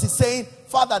 Meaning Jesus is saying,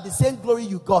 Father, the same glory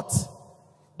you got,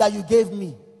 that you gave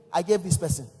me, I gave this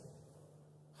person.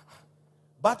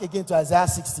 Back again to Isaiah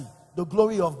 60, the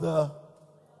glory of the...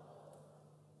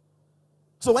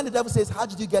 So when the devil says, how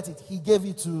did you get it? He gave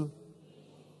it to...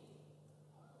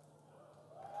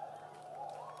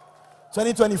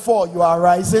 2024, you are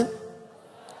rising.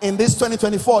 In this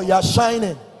 2024, you are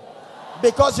shining.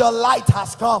 Because your light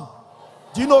has come.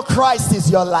 Do you know Christ is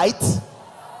your light?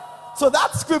 So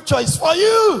that scripture is for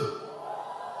you.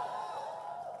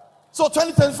 So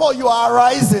 2024, you are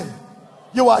rising.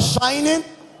 You are shining.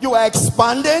 You are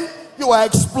expanding. You are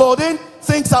exploding.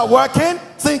 Things are working.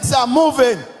 Things are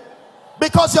moving.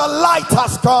 Because your light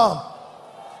has come.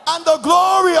 And the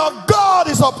glory of God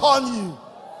is upon you.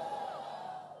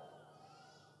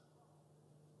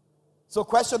 So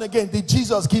question again, did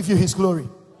Jesus give you his glory?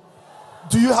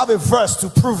 Do you have a verse to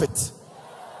prove it?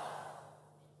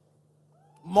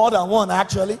 More than one,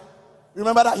 actually.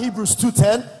 Remember that Hebrews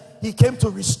 2:10? He came to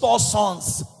restore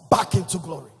sons back into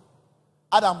glory.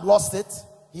 Adam lost it.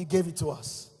 He gave it to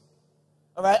us.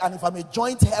 All right. And if I'm a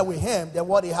joint heir with him, then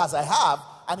what he has, I have.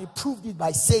 And he proved it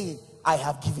by saying, I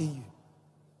have given you.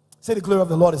 Say, the glory of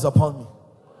the Lord is upon me.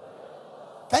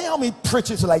 Can you help me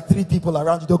preach it to like 3 people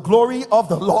around you? The glory of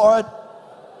the Lord.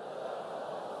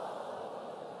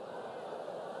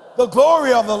 The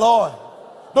glory of the Lord.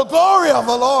 The glory of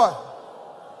the Lord.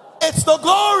 It's the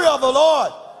glory of the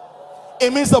Lord.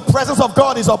 It means the presence of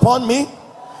God is upon me.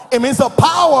 It means the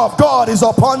power of God is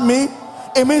upon me.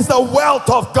 It means the wealth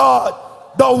of God.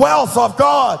 The wealth of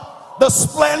God. The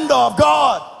splendor of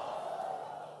God.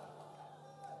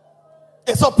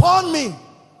 It's upon me.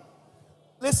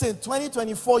 Listen,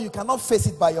 2024, you cannot face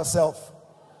it by yourself.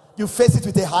 You face it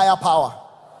with a higher power.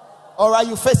 All right,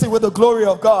 you face it with the glory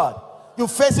of God. You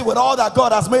face it with all that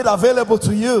God has made available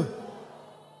to you.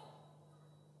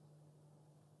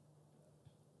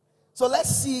 So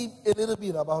let's see a little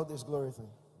bit about this glory thing.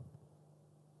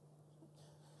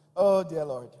 Oh, dear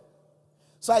Lord.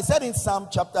 So I said in Psalm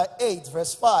chapter 8,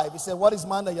 verse 5, he said, what is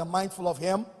man that you're mindful of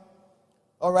him?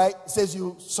 All right. It says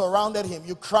you surrounded him.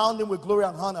 You crowned him with glory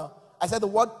and honor. I said the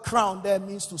word crown there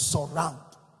means to surround.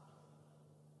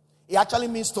 It actually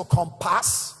means to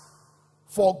compass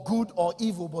for good or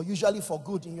evil, but usually for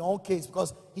good in your own case,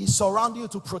 because he's surrounding you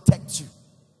to protect you.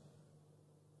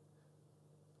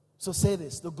 So say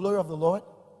this, the glory of the Lord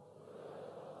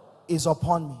is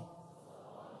upon me.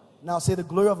 Now say, the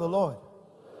glory of the Lord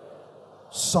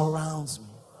surrounds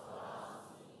me.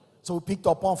 So we picked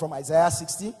up on from Isaiah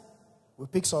 60. We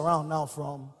pick surround now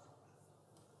from.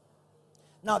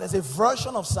 Now there's a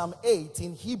version of Psalm 8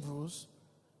 in Hebrews,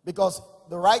 because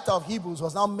the writer of Hebrews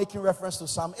was now making reference to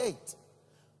Psalm 8.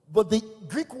 But the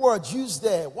Greek word used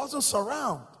there wasn't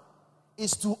surround.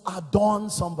 It's to adorn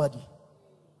somebody.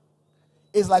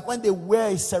 It's like when they wear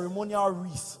a ceremonial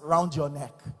wreath around your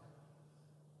neck.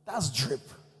 That's drip.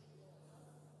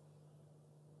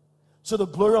 So the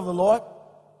glory of the Lord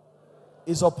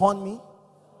is upon me.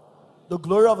 The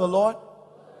glory of the Lord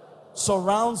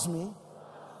surrounds me.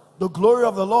 The glory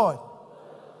of the Lord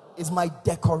is my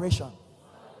decoration.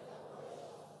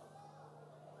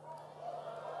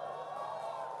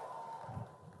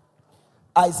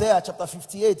 Isaiah chapter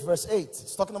 58 verse 8.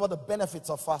 It's talking about the benefits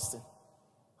of fasting.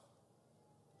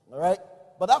 All right?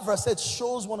 But that verse 8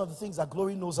 shows one of the things that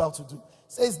glory knows how to do.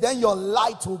 It says, then your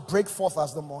light will break forth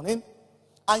as the morning,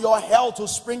 and your health will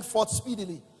spring forth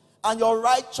speedily, and your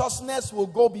righteousness will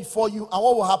go before you. And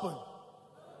what will happen?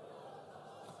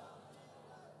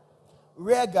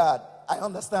 Rear guard, I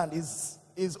understand,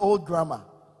 is old grammar.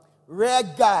 Rear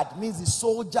guard means the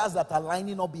soldiers that are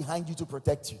lining up behind you to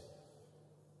protect you.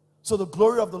 So the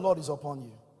glory of the Lord is upon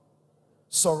you,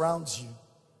 surrounds you,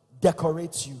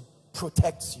 decorates you,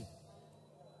 protects you.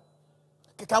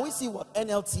 Okay, can we see what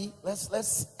NLT?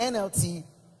 Let's NLT.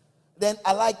 Then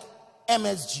I like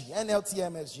MSG. NLT,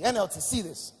 MSG. NLT, see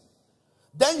this.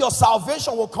 Then your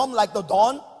salvation will come like the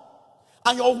dawn,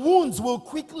 and your wounds will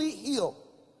quickly heal.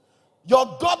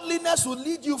 Your godliness will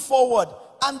lead you forward,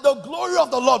 and the glory of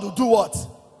the Lord will do what?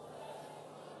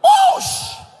 Whoosh!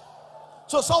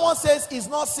 So someone says it's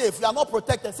not safe, you are not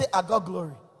protected. Say, I got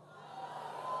glory.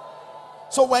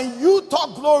 So when you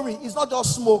talk glory, it's not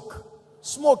just smoke.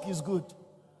 Smoke is good.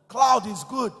 Cloud is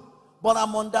good. But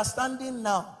I'm understanding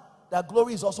now that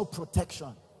glory is also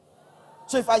protection.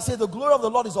 So if I say the glory of the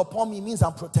Lord is upon me, it means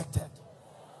I'm protected.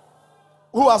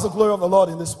 Who has the glory of the Lord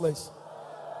in this place?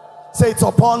 Say, it's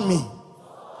upon me.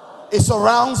 It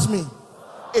surrounds me.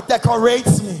 It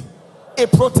decorates me.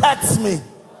 It protects me.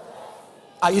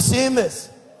 Are you seeing this?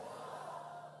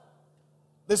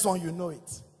 This one, you know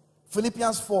it.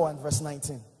 Philippians 4 and verse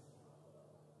 19.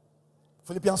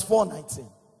 Philippians 4:19.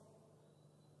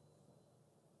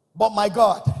 But my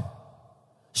God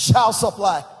shall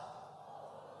supply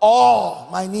all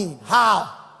my need.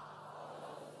 How?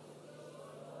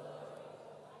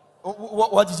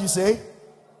 What did you say?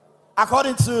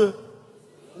 According to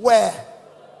where?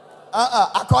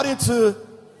 According to,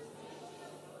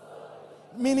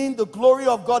 meaning the glory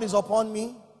of God is upon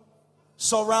me.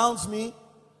 surrounds me,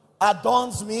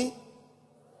 adorns me,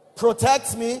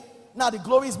 protects me. Now the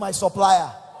glory is my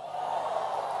supplier.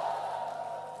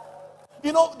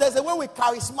 You know, there's a way we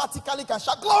charismatically can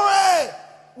shout, glory!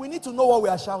 We need to know what we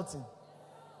are shouting.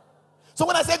 So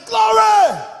when I say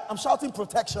glory, I'm shouting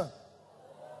protection.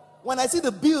 When I see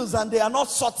the bills and they are not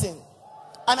sorting,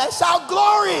 and I shout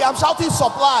glory, I'm shouting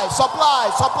supply, supply,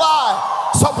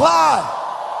 supply, supply.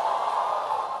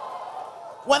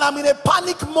 When I'm in a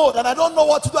panic mode and I don't know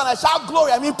what to do and I shout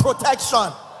glory, I mean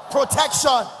protection,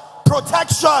 protection,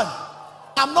 protection.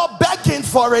 I'm not begging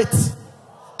for it.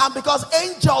 And because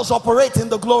angels operate in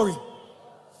the glory.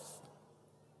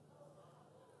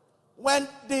 When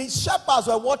the shepherds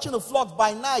were watching the flock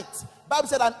by night, the Bible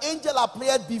said an angel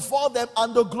appeared before them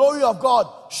and the glory of God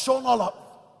shone all up.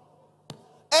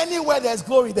 Anywhere there's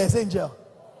glory, there's angel.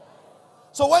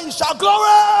 So when you shout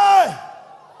glory,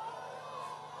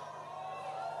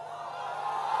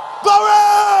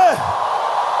 glory,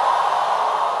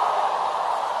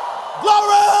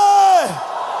 glory,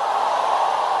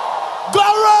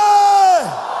 glory.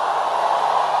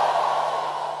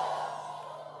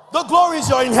 The glory is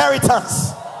your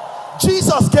inheritance.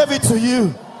 Jesus gave it to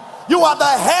you. You are the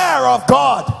heir of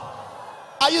God.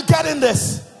 Are you getting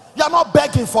this? You are not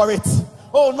begging for it.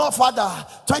 Oh no, Father,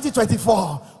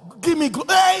 2024, give me glory.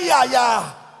 Hey,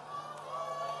 yeah.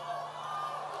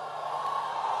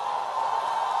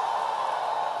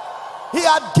 He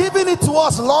had given it to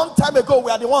us a long time ago.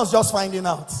 We are the ones just finding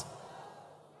out.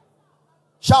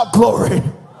 Shout glory. Glory.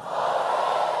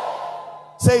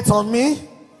 Say it on me.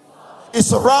 It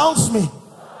surrounds me.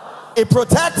 It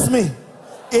protects me.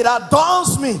 It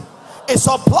adorns me. It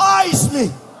supplies me.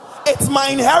 It's my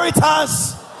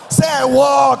inheritance. Say, I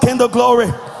walk in the glory.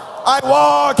 I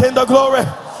walk in the glory.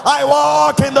 I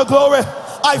walk in the glory.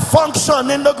 I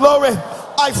function in the glory.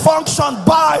 I function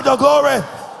by the glory.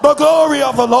 The glory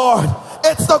of the Lord.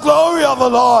 It's the glory of the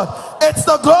Lord. It's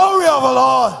the glory of the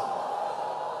Lord.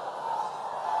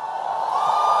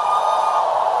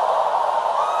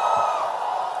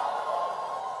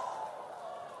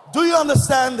 Do you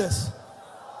understand this?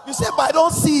 You say, but I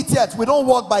don't see it yet. We don't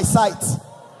walk by sight.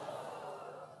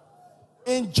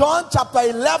 In John chapter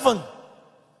 11,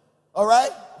 all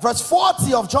right, verse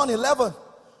 40 of John 11,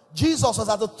 Jesus was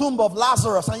at the tomb of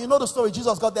Lazarus. And you know the story.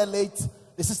 Jesus got there late.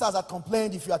 The sisters had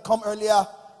complained, if you had come earlier.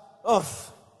 Ugh.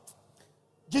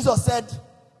 Jesus said,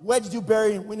 where did you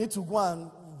bury him? We need to go and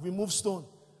remove stone.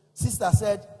 Sister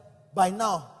said, by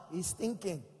now, he's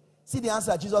thinking. See the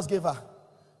answer Jesus gave her.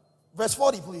 Verse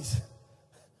 40, please.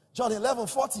 John 11,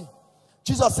 40.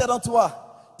 Jesus said unto her,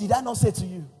 did I not say to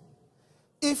you,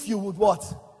 if you would what?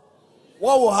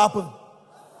 What will happen?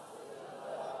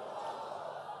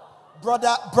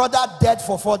 Brother dead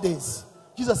for 4 days.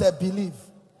 Jesus said, believe.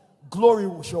 Glory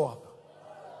will show up.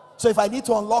 So if I need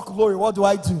to unlock glory, what do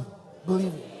I do?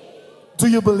 Believe it. Do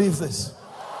you believe this?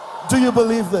 Do you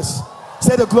believe this?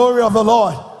 Say, the glory of the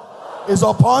Lord is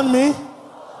upon me.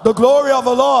 The glory of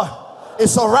the Lord, it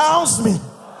surrounds me.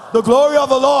 The glory of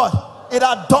the Lord, it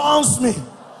adorns me.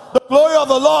 The glory of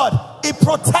the Lord, it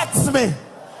protects me.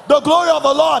 The glory of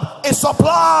the Lord, it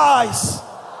supplies.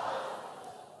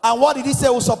 And what did he say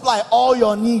will supply? All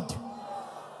your need.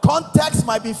 Context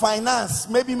might be finance.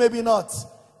 Maybe, maybe not.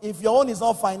 If your own is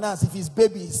not finance, if it's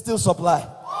baby, it's still supply.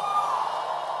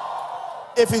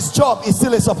 If it's job, it's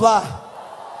still a supply.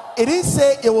 It didn't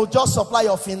say it will just supply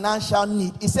your financial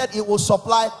need. It said it will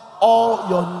supply all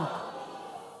your need.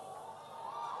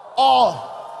 All.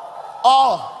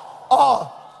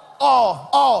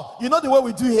 You know the way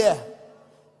we do here.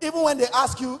 Even when they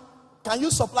ask you, can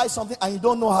you supply something and you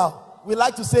don't know how, we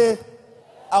like to say,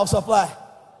 I'll supply.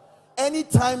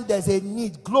 Anytime there's a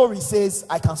need, glory says,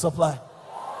 I can supply.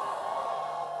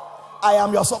 I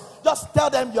am your supplier. Just tell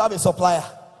them you have a supplier.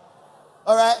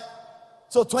 All right?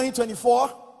 So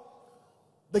 2024,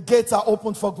 the gates are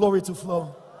open for glory to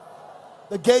flow.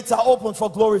 The gates are open for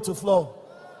glory to flow.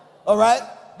 All right?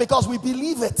 Because we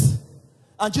believe it.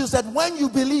 And Jesus said, when you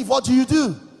believe, what do?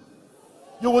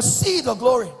 You will see the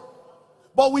glory.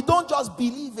 But we don't just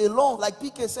believe alone. Like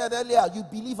PK said earlier, you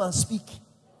believe and speak.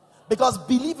 Because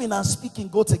believing and speaking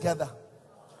go together.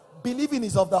 Believing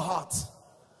is of the heart.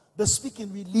 The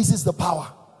speaking releases the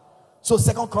power. So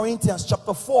 2 Corinthians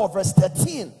chapter 4 verse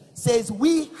 13 says,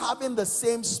 we having the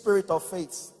same spirit of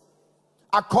faith,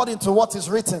 according to what is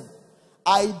written,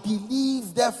 I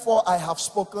believe, therefore I have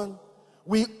spoken.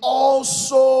 We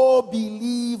also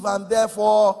believe, and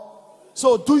therefore.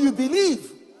 So do you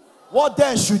believe? What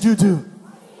then should you do?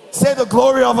 Say, the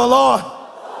glory of the Lord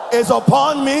is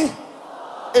upon me.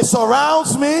 It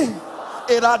surrounds me.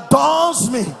 It adorns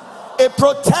me. It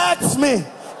protects me.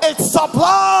 It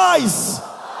supplies.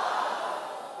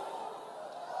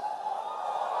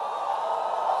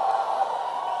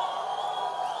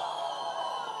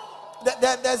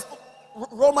 There's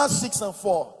Romans 6 and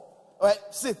 4. All right,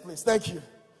 sit please. Thank you.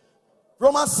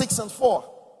 Romans 6 and 4.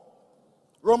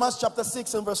 Romans chapter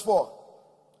 6 and verse 4.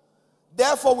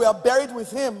 Therefore we are buried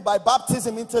with him by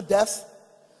baptism into death,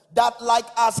 that like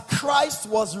as Christ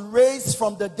was raised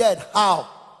from the dead. How?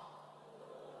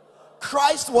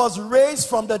 Christ was raised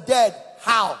from the dead.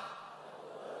 How?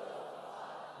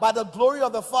 By the glory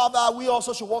of the Father, we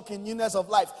also should walk in newness of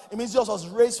life. It means Jesus was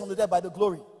raised from the dead by the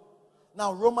glory.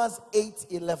 Now Romans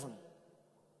 8:11.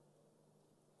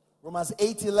 Romans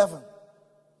 8:11.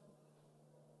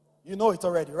 You know it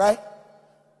already, right?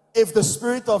 If the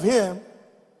spirit of him.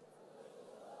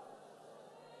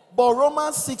 But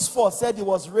Romans 6:4 said he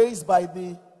was raised by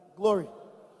the glory.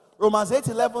 Romans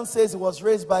 8:11 says he was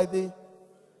raised by the,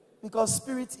 because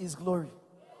spirit is glory.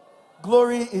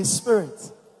 Glory is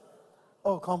spirit.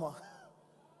 Oh, come on.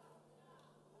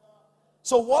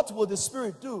 So what will the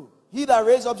spirit do? He that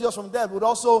raised up Jesus from the dead would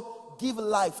also give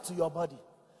life to your body.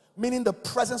 Meaning the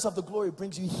presence of the glory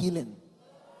brings you healing.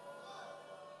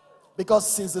 Because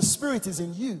since the spirit is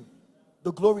in you,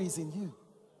 the glory is in you.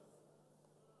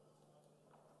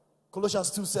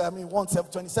 Colossians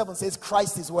 1:27 says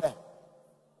Christ is where?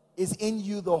 Is in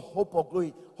you the hope of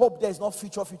glory. Hope there is not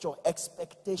future,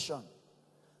 expectation.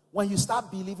 When you start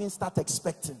believing, start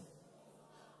expecting.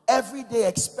 Every day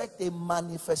expect a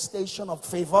manifestation of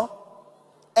favor.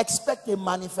 Expect a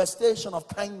manifestation of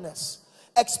kindness.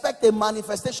 Expect a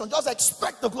manifestation. Just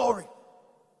expect the glory.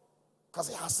 Because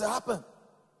it has to happen.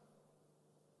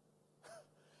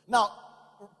 Now,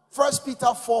 1 Peter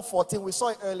 4:14. We saw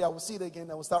it earlier. We'll see it again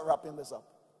and we'll start wrapping this up.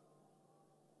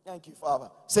 Thank you,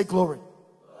 Father. Say glory.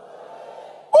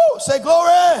 Oh, say glory.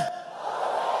 Glory.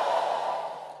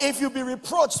 If you be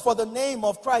reproached for the name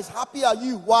of Christ, happy are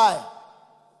you. Why?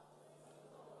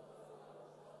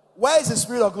 Where is the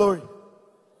spirit of glory?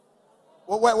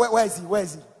 Where is he? Where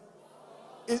is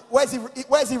he?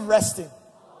 Where is he resting?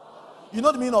 You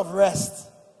know the meaning of rest?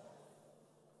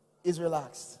 Is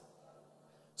relaxed.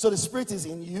 So the spirit is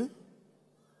in you.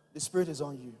 The spirit is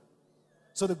on you.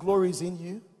 So the glory is in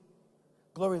you.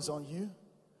 Glory is on you.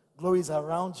 Glory is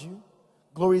around you.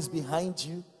 Glory is behind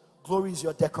you. Glory is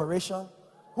your decoration.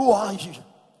 Who are you?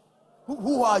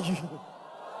 Who are you?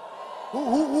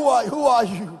 Who are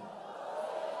you?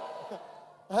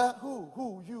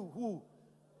 Who?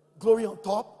 Glory on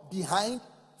top, behind,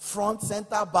 front,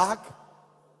 center, back,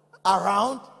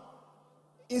 around,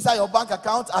 inside your bank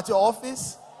account, at your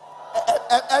office,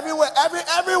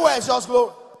 everywhere is just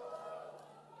glory.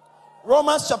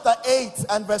 Romans chapter 8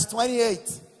 and verse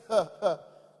 28.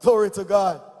 Glory to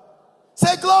God.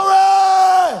 Say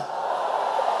glory.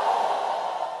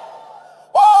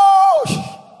 Woo!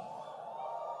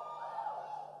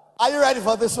 Are you ready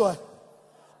for this one?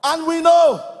 And we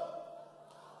know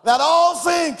that all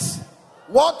things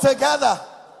work together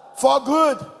for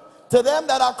good to them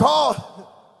that are called,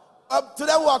 to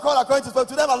them who are called according to his purpose,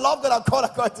 to them that love God and called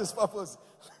according to his purpose.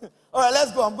 All right,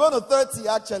 let's go. I'm going to 30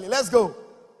 actually. Let's go.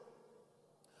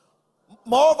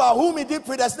 Moreover, whom he did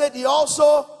predestinate, he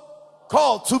also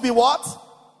called to be what?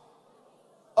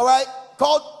 All right,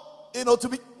 called, to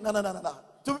be,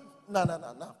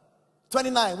 no.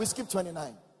 29, we skipped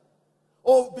 29.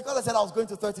 Oh, because I said I was going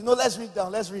to 30. No, let's read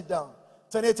down.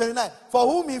 28, 29. For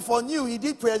whom he foreknew, he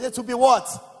did predestinate to be what?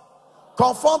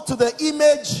 Conformed to the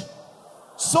image,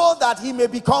 so that he may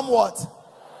become what?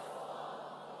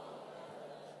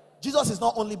 Jesus is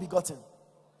not only begotten.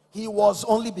 He was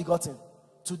only begotten.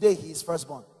 Today he is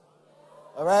firstborn.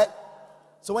 All right?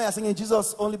 So when you're singing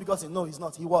Jesus only begotten, no, he's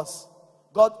not. He was.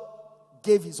 God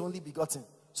gave his only begotten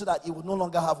so that he would no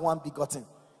longer have one begotten.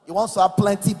 He wants to have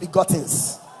plenty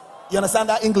begottens. You understand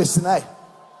that English tonight?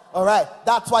 All right.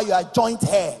 That's why you are joint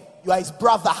heir. You are his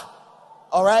brother.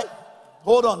 All right.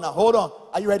 Hold on now. Hold on.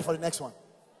 Are you ready for the next one?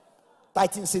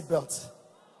 Tighten seat belts.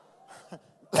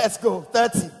 Let's go.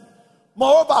 30.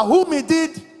 Moreover, whom he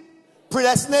did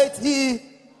predestinate, he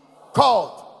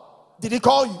called. Did he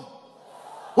call you?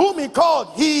 Whom he called,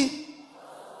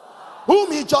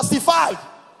 whom he justified.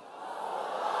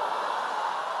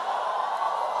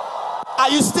 Are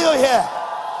you still here?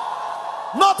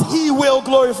 Not he will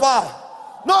glorify.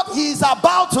 Not he is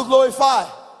about to glorify.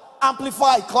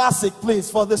 Amplified classic, please,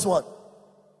 for this one.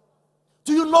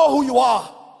 Do you know who you are?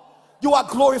 You are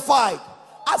glorified.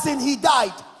 As in he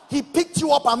died. He picked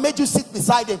you up and made you sit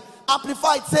beside him.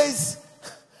 Amplified says,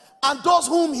 and those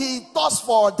whom he thus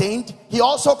foreordained, he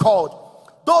also called.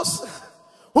 Those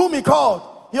whom he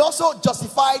called, he also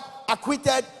justified,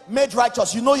 acquitted, made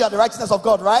righteous. You know you are the righteousness of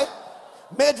God, right?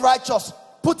 Made righteous,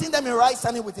 putting them in right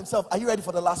standing with himself. Are you ready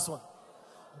for the last one?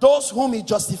 Those whom he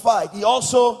justified, he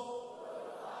also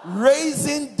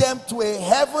raising them to a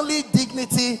heavenly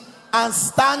dignity and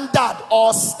standard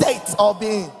or state of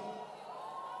being.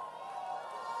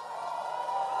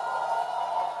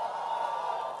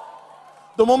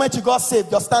 The moment you got saved,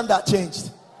 your standard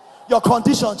changed. Your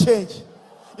condition changed.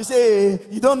 You say,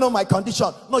 you don't know my condition.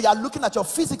 No, you are looking at your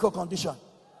physical condition.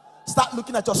 Start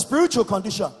looking at your spiritual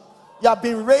condition. You have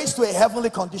been raised to a heavenly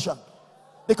condition.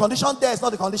 The condition there is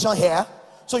not the condition here.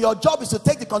 So your job is to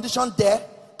take the condition there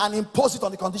and impose it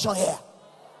on the condition here.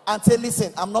 And say,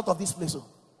 listen, I'm not of this place.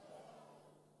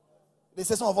 They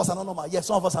say some of us are not normal. Yes,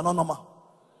 some of us are not normal.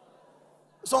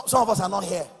 Some of us are not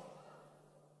here.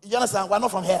 You understand? We're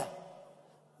not from here.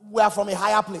 We are from a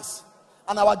higher place.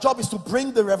 And our job is to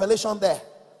bring the revelation there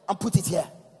and put it here.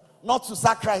 Not to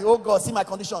start crying, oh God, see my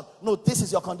condition. No, this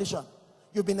is your condition.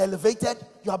 You've been elevated.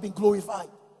 You have been glorified.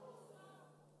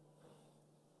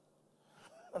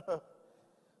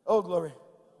 Oh, glory.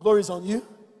 Glory is on you,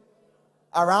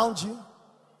 around you,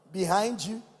 behind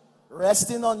you,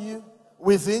 resting on you,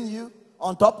 within you,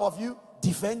 on top of you,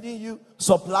 defending you,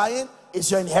 supplying. It's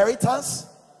your inheritance.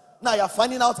 Now you're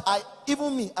finding out,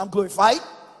 even me, I'm glorified.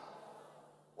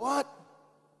 What?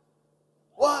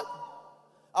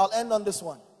 I'll end on this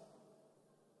one.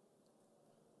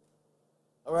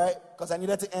 All right? Because I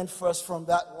needed to end first from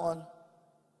that one.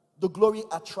 The glory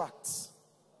attracts.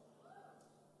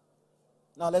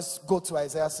 Now let's go to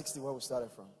Isaiah 60 where we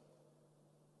started from.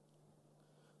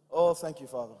 Oh, thank you,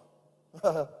 Father.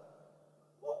 Oh,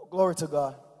 glory to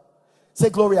God. Say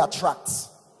glory attracts.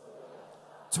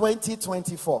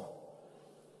 2024.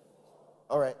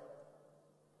 All right.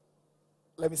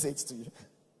 Let me say it to you.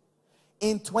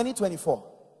 In 2024,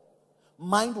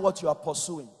 mind what you are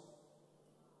pursuing.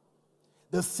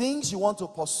 The things you want to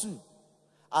pursue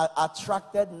are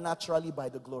attracted naturally by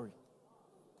the glory.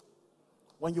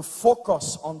 When you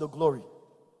focus on the glory,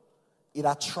 it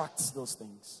attracts those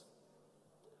things.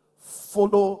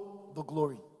 Follow the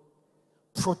glory.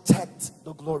 Protect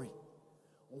the glory.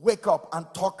 Wake up and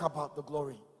talk about the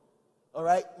glory. All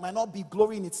right? Might not be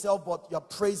glory in itself, but you're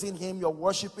praising him, you're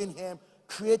worshiping him.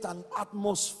 Create an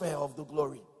atmosphere of the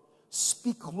glory.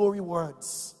 Speak glory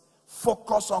words.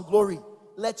 Focus on glory.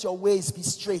 Let your ways be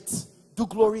straight. Do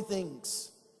glory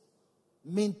things.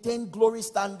 Maintain glory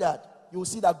standard. You will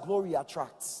see that glory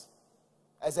attracts.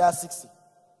 Isaiah 60.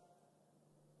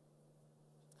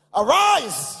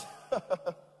 Arise.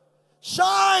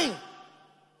 Shine.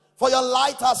 For your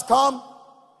light has come.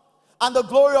 And the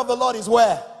glory of the Lord is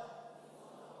where?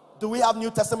 Do we have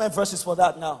New Testament verses for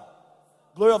that now?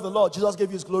 Glory of the Lord. Jesus gave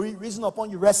you his glory. Risen upon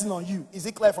you, resting on you. Is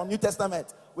it clear from New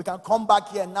Testament? We can come back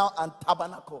here now and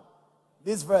tabernacle.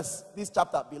 This verse, this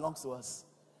chapter belongs to us.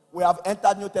 We have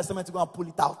entered New Testament to go and pull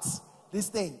it out. This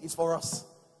thing is for us.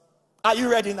 Are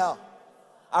you ready now?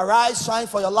 Arise, shine,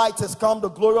 for your light has come. The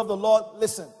glory of the Lord.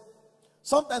 Listen.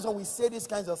 Sometimes when we say these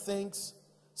kinds of things,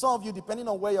 some of you, depending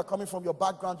on where you're coming from, your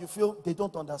background, you feel they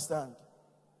don't understand.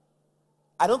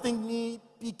 I don't think me,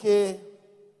 PK,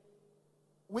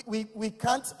 we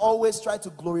can't always try to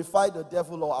glorify the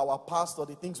devil or our past or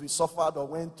the things we suffered or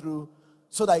went through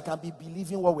so that it can be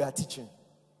believing what we are teaching.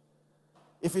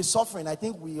 If it's suffering, I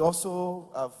think we also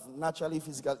have naturally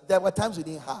physical. There were times we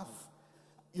didn't have.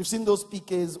 You've seen those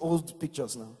PK's old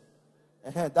pictures now.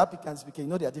 That PK and PK, you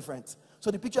know they are different.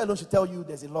 So the picture alone should tell you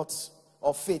there's a lot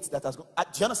of faith that has gone. Do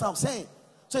you understand what I'm saying?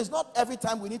 So it's not every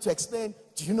time we need to explain,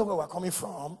 do you know where we're coming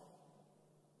from?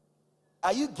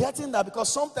 Are you getting that?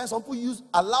 Because sometimes some people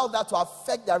allow that to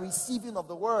affect their receiving of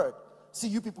the word. See,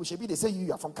 you people, Shebi, they say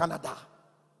you are from Canada.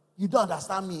 You don't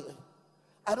understand me.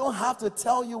 I don't have to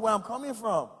tell you where I'm coming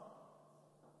from.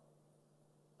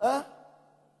 I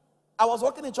was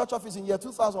working in church office in year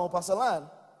 2000 on Pastor Lanre.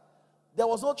 There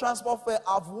was no transport fare.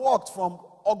 I've walked from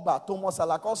Ogba, Thomas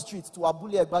Alakos Street to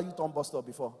Abule Egba U-turn bus stop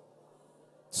before.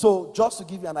 So, just to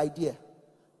give you an idea,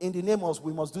 in the name of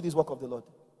we must do this work of the Lord.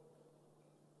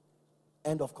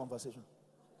 End of conversation.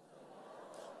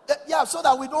 Yeah, so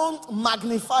that we don't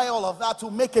magnify all of that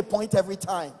to make a point every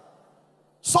time.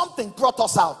 Something brought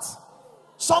us out.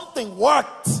 Something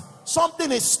worked.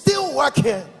 Something is still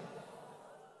working.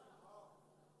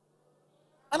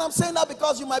 And I'm saying that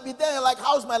because you might be there and like,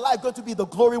 how's my life going to be? The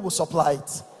glory will supply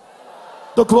it.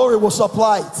 The glory will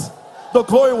supply it. The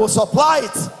glory will supply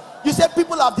it. You say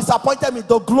people have disappointed me.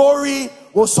 The glory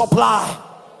will supply.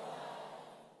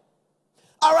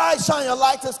 Arise, shine, your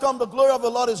light has come. The glory of the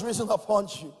Lord is risen upon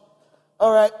you.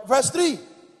 All right, verse 3.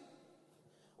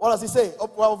 What does he say?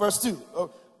 Oh, well, verse 2.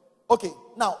 Okay,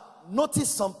 now, notice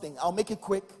something. I'll make it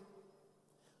quick.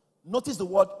 Notice the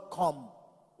word come.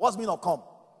 What's mean of come?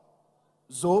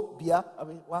 Zo, bia,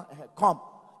 come.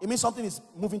 It means something is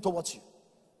moving towards you.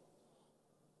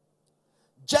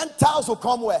 Gentiles will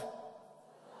come where?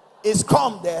 Is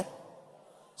come there.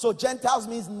 So Gentiles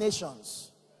means nations.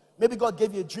 Maybe God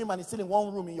gave you a dream and it's still in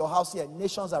one room in your house here.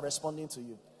 Nations are responding to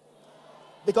you.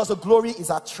 Because the glory is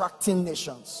attracting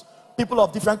nations. People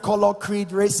of different color,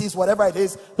 creed, races, whatever it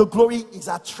is. The glory is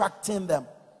attracting them.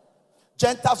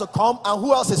 Gentiles will come, and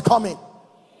who else is coming?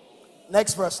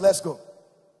 Next verse, let's go.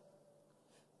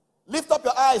 Lift up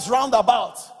your eyes round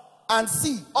about and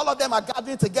see. All of them are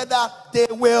gathering together. They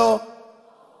will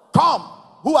come.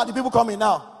 Who are the people coming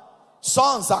now?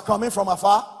 Sons are coming from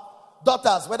afar.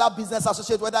 Daughters, whether business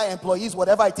associates, whether employees,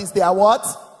 whatever it is, they are what?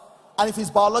 And if it's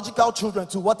biological children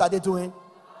too, what are they doing?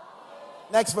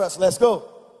 Next verse, let's go.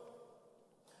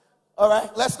 All right,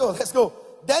 let's go, let's go.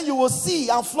 Then you will see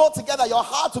and flow together, your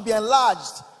heart will be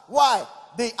enlarged. Why?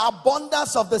 The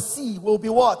abundance of the sea will be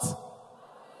what?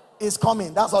 Is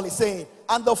coming. That's all he's saying.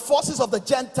 And the forces of the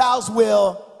Gentiles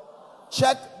will,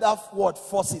 check that word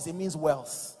forces, it means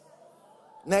wealth.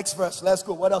 Next verse, let's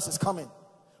go. What else is coming?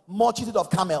 Multitude of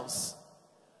camels.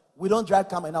 We don't drive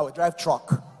camel now, we drive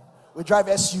truck. We drive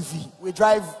SUV. We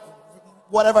drive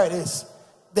whatever it is.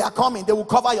 They are coming. They will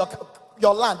cover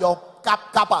your land, your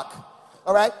car park.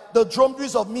 All right? The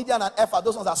dromedaries of Midian and Ephah,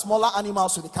 those ones are smaller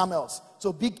animals to the camels.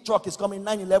 So big truck is coming,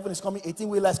 911 is coming,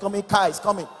 18-wheeler is coming, car is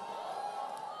coming.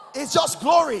 It's just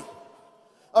glory.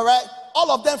 All right?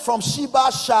 All of them from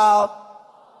Sheba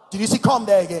shall, did you see come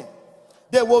there again?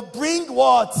 They will bring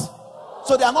what?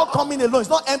 So they are not coming alone. It's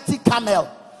not empty camel.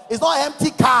 It's not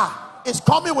empty car. It's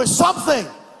coming with something.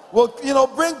 Will,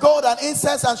 bring gold and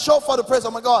incense and show for the praise.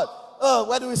 Oh my God. Oh,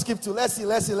 where do we skip to? Let's see.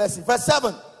 Verse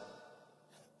 7.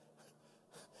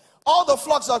 All the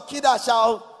flocks of Kedar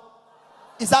shall,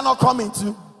 is that not coming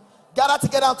to? Gather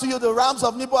together unto you the rams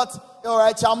of Nebat. All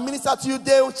right, shall minister to you.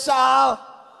 They shall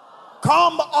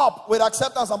come up with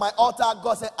acceptance on my altar.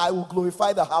 God said, I will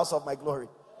glorify the house of my glory.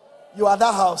 You are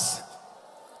that house.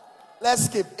 Let's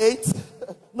skip 8.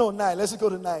 No, 9. Let's go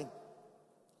to 9.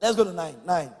 Let's go to 9.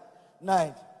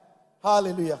 9.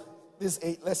 Hallelujah. This is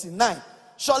 8. Let's see. 9.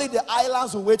 Surely the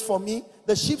islands will wait for me.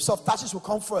 The ships of Tarshish will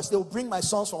come first. They will bring my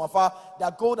sons from afar. Their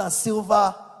gold and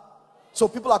silver. So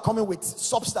people are coming with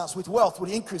substance, with wealth,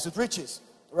 with increase, with riches.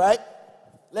 Right?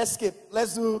 Let's skip.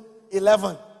 Let's do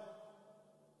 11.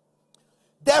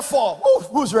 Therefore,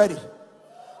 who's ready?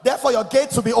 Therefore your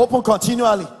gates will be open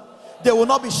continually. They will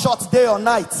not be shut day or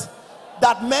night.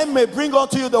 That men may bring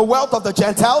unto you the wealth of the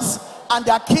Gentiles, and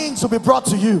their kings will be brought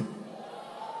to you.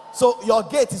 So your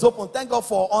gate is open. Thank God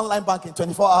for online banking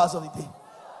 24 hours of the day.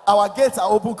 Our gates are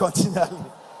open continually.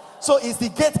 So it's the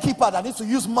gatekeeper that needs to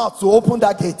use mouth to open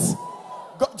that gate.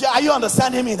 Are you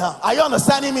understanding me now? Are you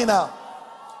understanding me now?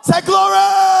 Say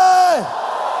glory!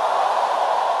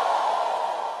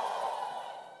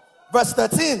 Verse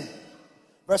 13.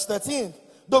 Verse 13.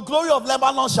 The glory of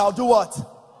Lebanon shall do what?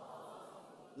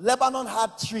 Lebanon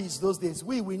had trees those days.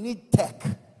 We need tech.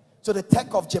 So the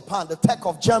tech of Japan, the tech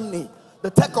of Germany, the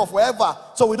tech of wherever.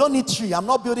 So we don't need tree. I'm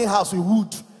not building house with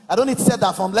wood. I don't need to set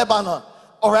that from Lebanon.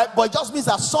 All right, but it just means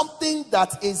that something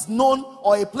that is known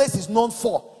or a place is known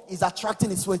for is attracting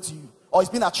its way to you, or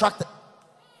it's being attracted.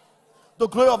 The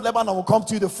glory of Lebanon will come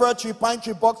to you, the fir tree, pine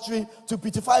tree, box tree, to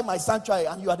beautify my sanctuary,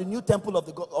 and you are the new temple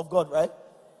of God, right?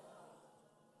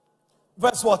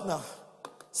 Verse what now?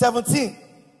 17.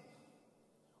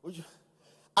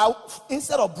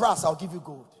 Instead of brass, I'll give you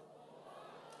gold.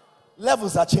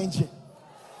 Levels are changing.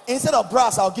 Instead of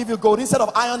brass, I'll give you gold. Instead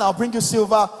of iron, I'll bring you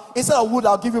silver. Instead of wood,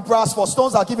 I'll give you brass. For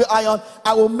stones, I'll give you iron.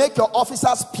 I will make your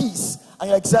officers peace and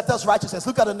your executors righteousness.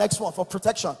 Look at the next one for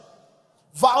protection.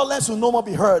 Violence will no more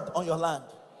be heard on your land.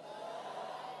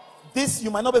 This,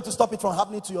 you might not be able to stop it from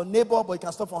happening to your neighbor, but you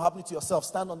can stop it from happening to yourself.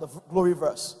 Stand on the glory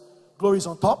verse. Glory is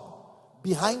on top,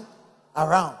 behind,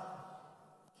 around.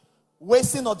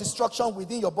 Wasting or destruction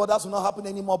within your borders will not happen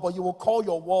anymore, but you will call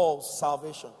your walls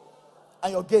salvation.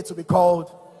 And your gates will be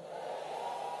called.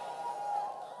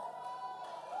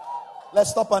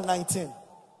 Let's stop at 19.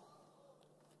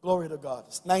 Glory to God.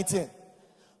 It's 19.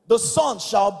 The sun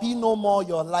shall be no more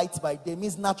your light by day.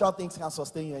 Means natural things can't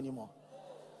sustain you anymore.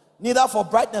 Neither for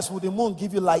brightness will the moon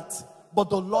give you light, but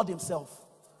the Lord himself.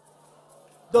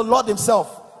 The Lord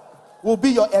himself will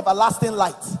be your everlasting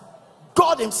light.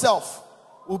 God himself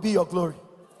will be your glory.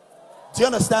 Do you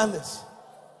understand this?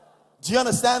 Do you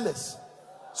understand this?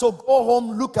 So go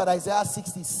home, look at Isaiah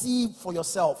 60, see for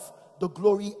yourself. The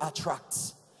glory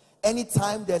attracts.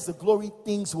 Anytime there's a glory,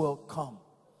 things will come.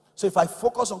 So if I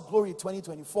focus on glory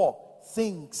 2024,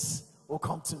 things will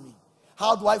come to me.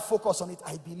 How do I focus on it?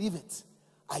 I believe it.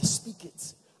 I speak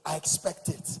it. I expect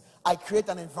it. I create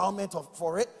an environment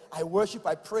for it. I worship,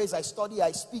 I praise, I study,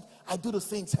 I speak. I do the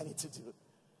things I need to do.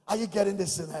 Are you getting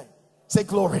this tonight? Say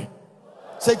glory.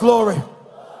 Say glory.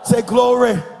 Say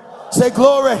glory. Say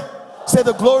glory. Say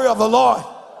the glory of the Lord.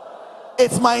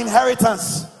 It's my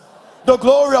inheritance. The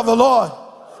glory of the Lord.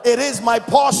 It is my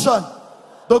portion.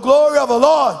 The glory of the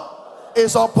Lord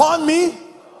is upon me.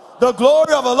 The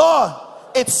glory of the Lord,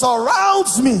 it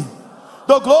surrounds me.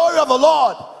 The glory of the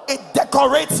Lord, it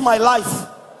decorates my life.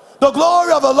 The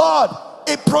glory of the Lord,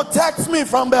 it protects me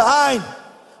from behind.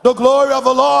 The glory of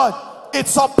the Lord, it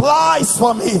supplies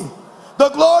for me. The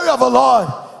glory of the Lord,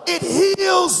 it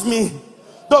heals me.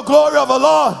 The glory of the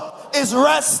Lord is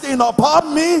resting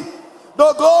upon me.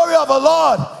 The glory of the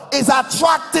Lord is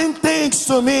attracting things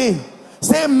to me.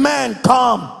 Say, men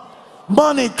come,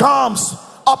 money comes,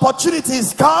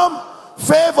 opportunities come,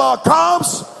 favor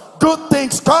comes, good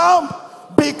things come,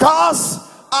 because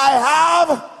I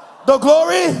have the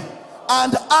glory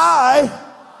and I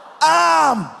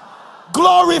am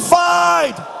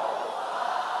glorified.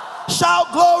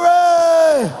 Shout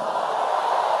glory.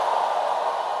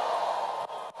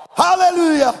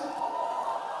 Hallelujah.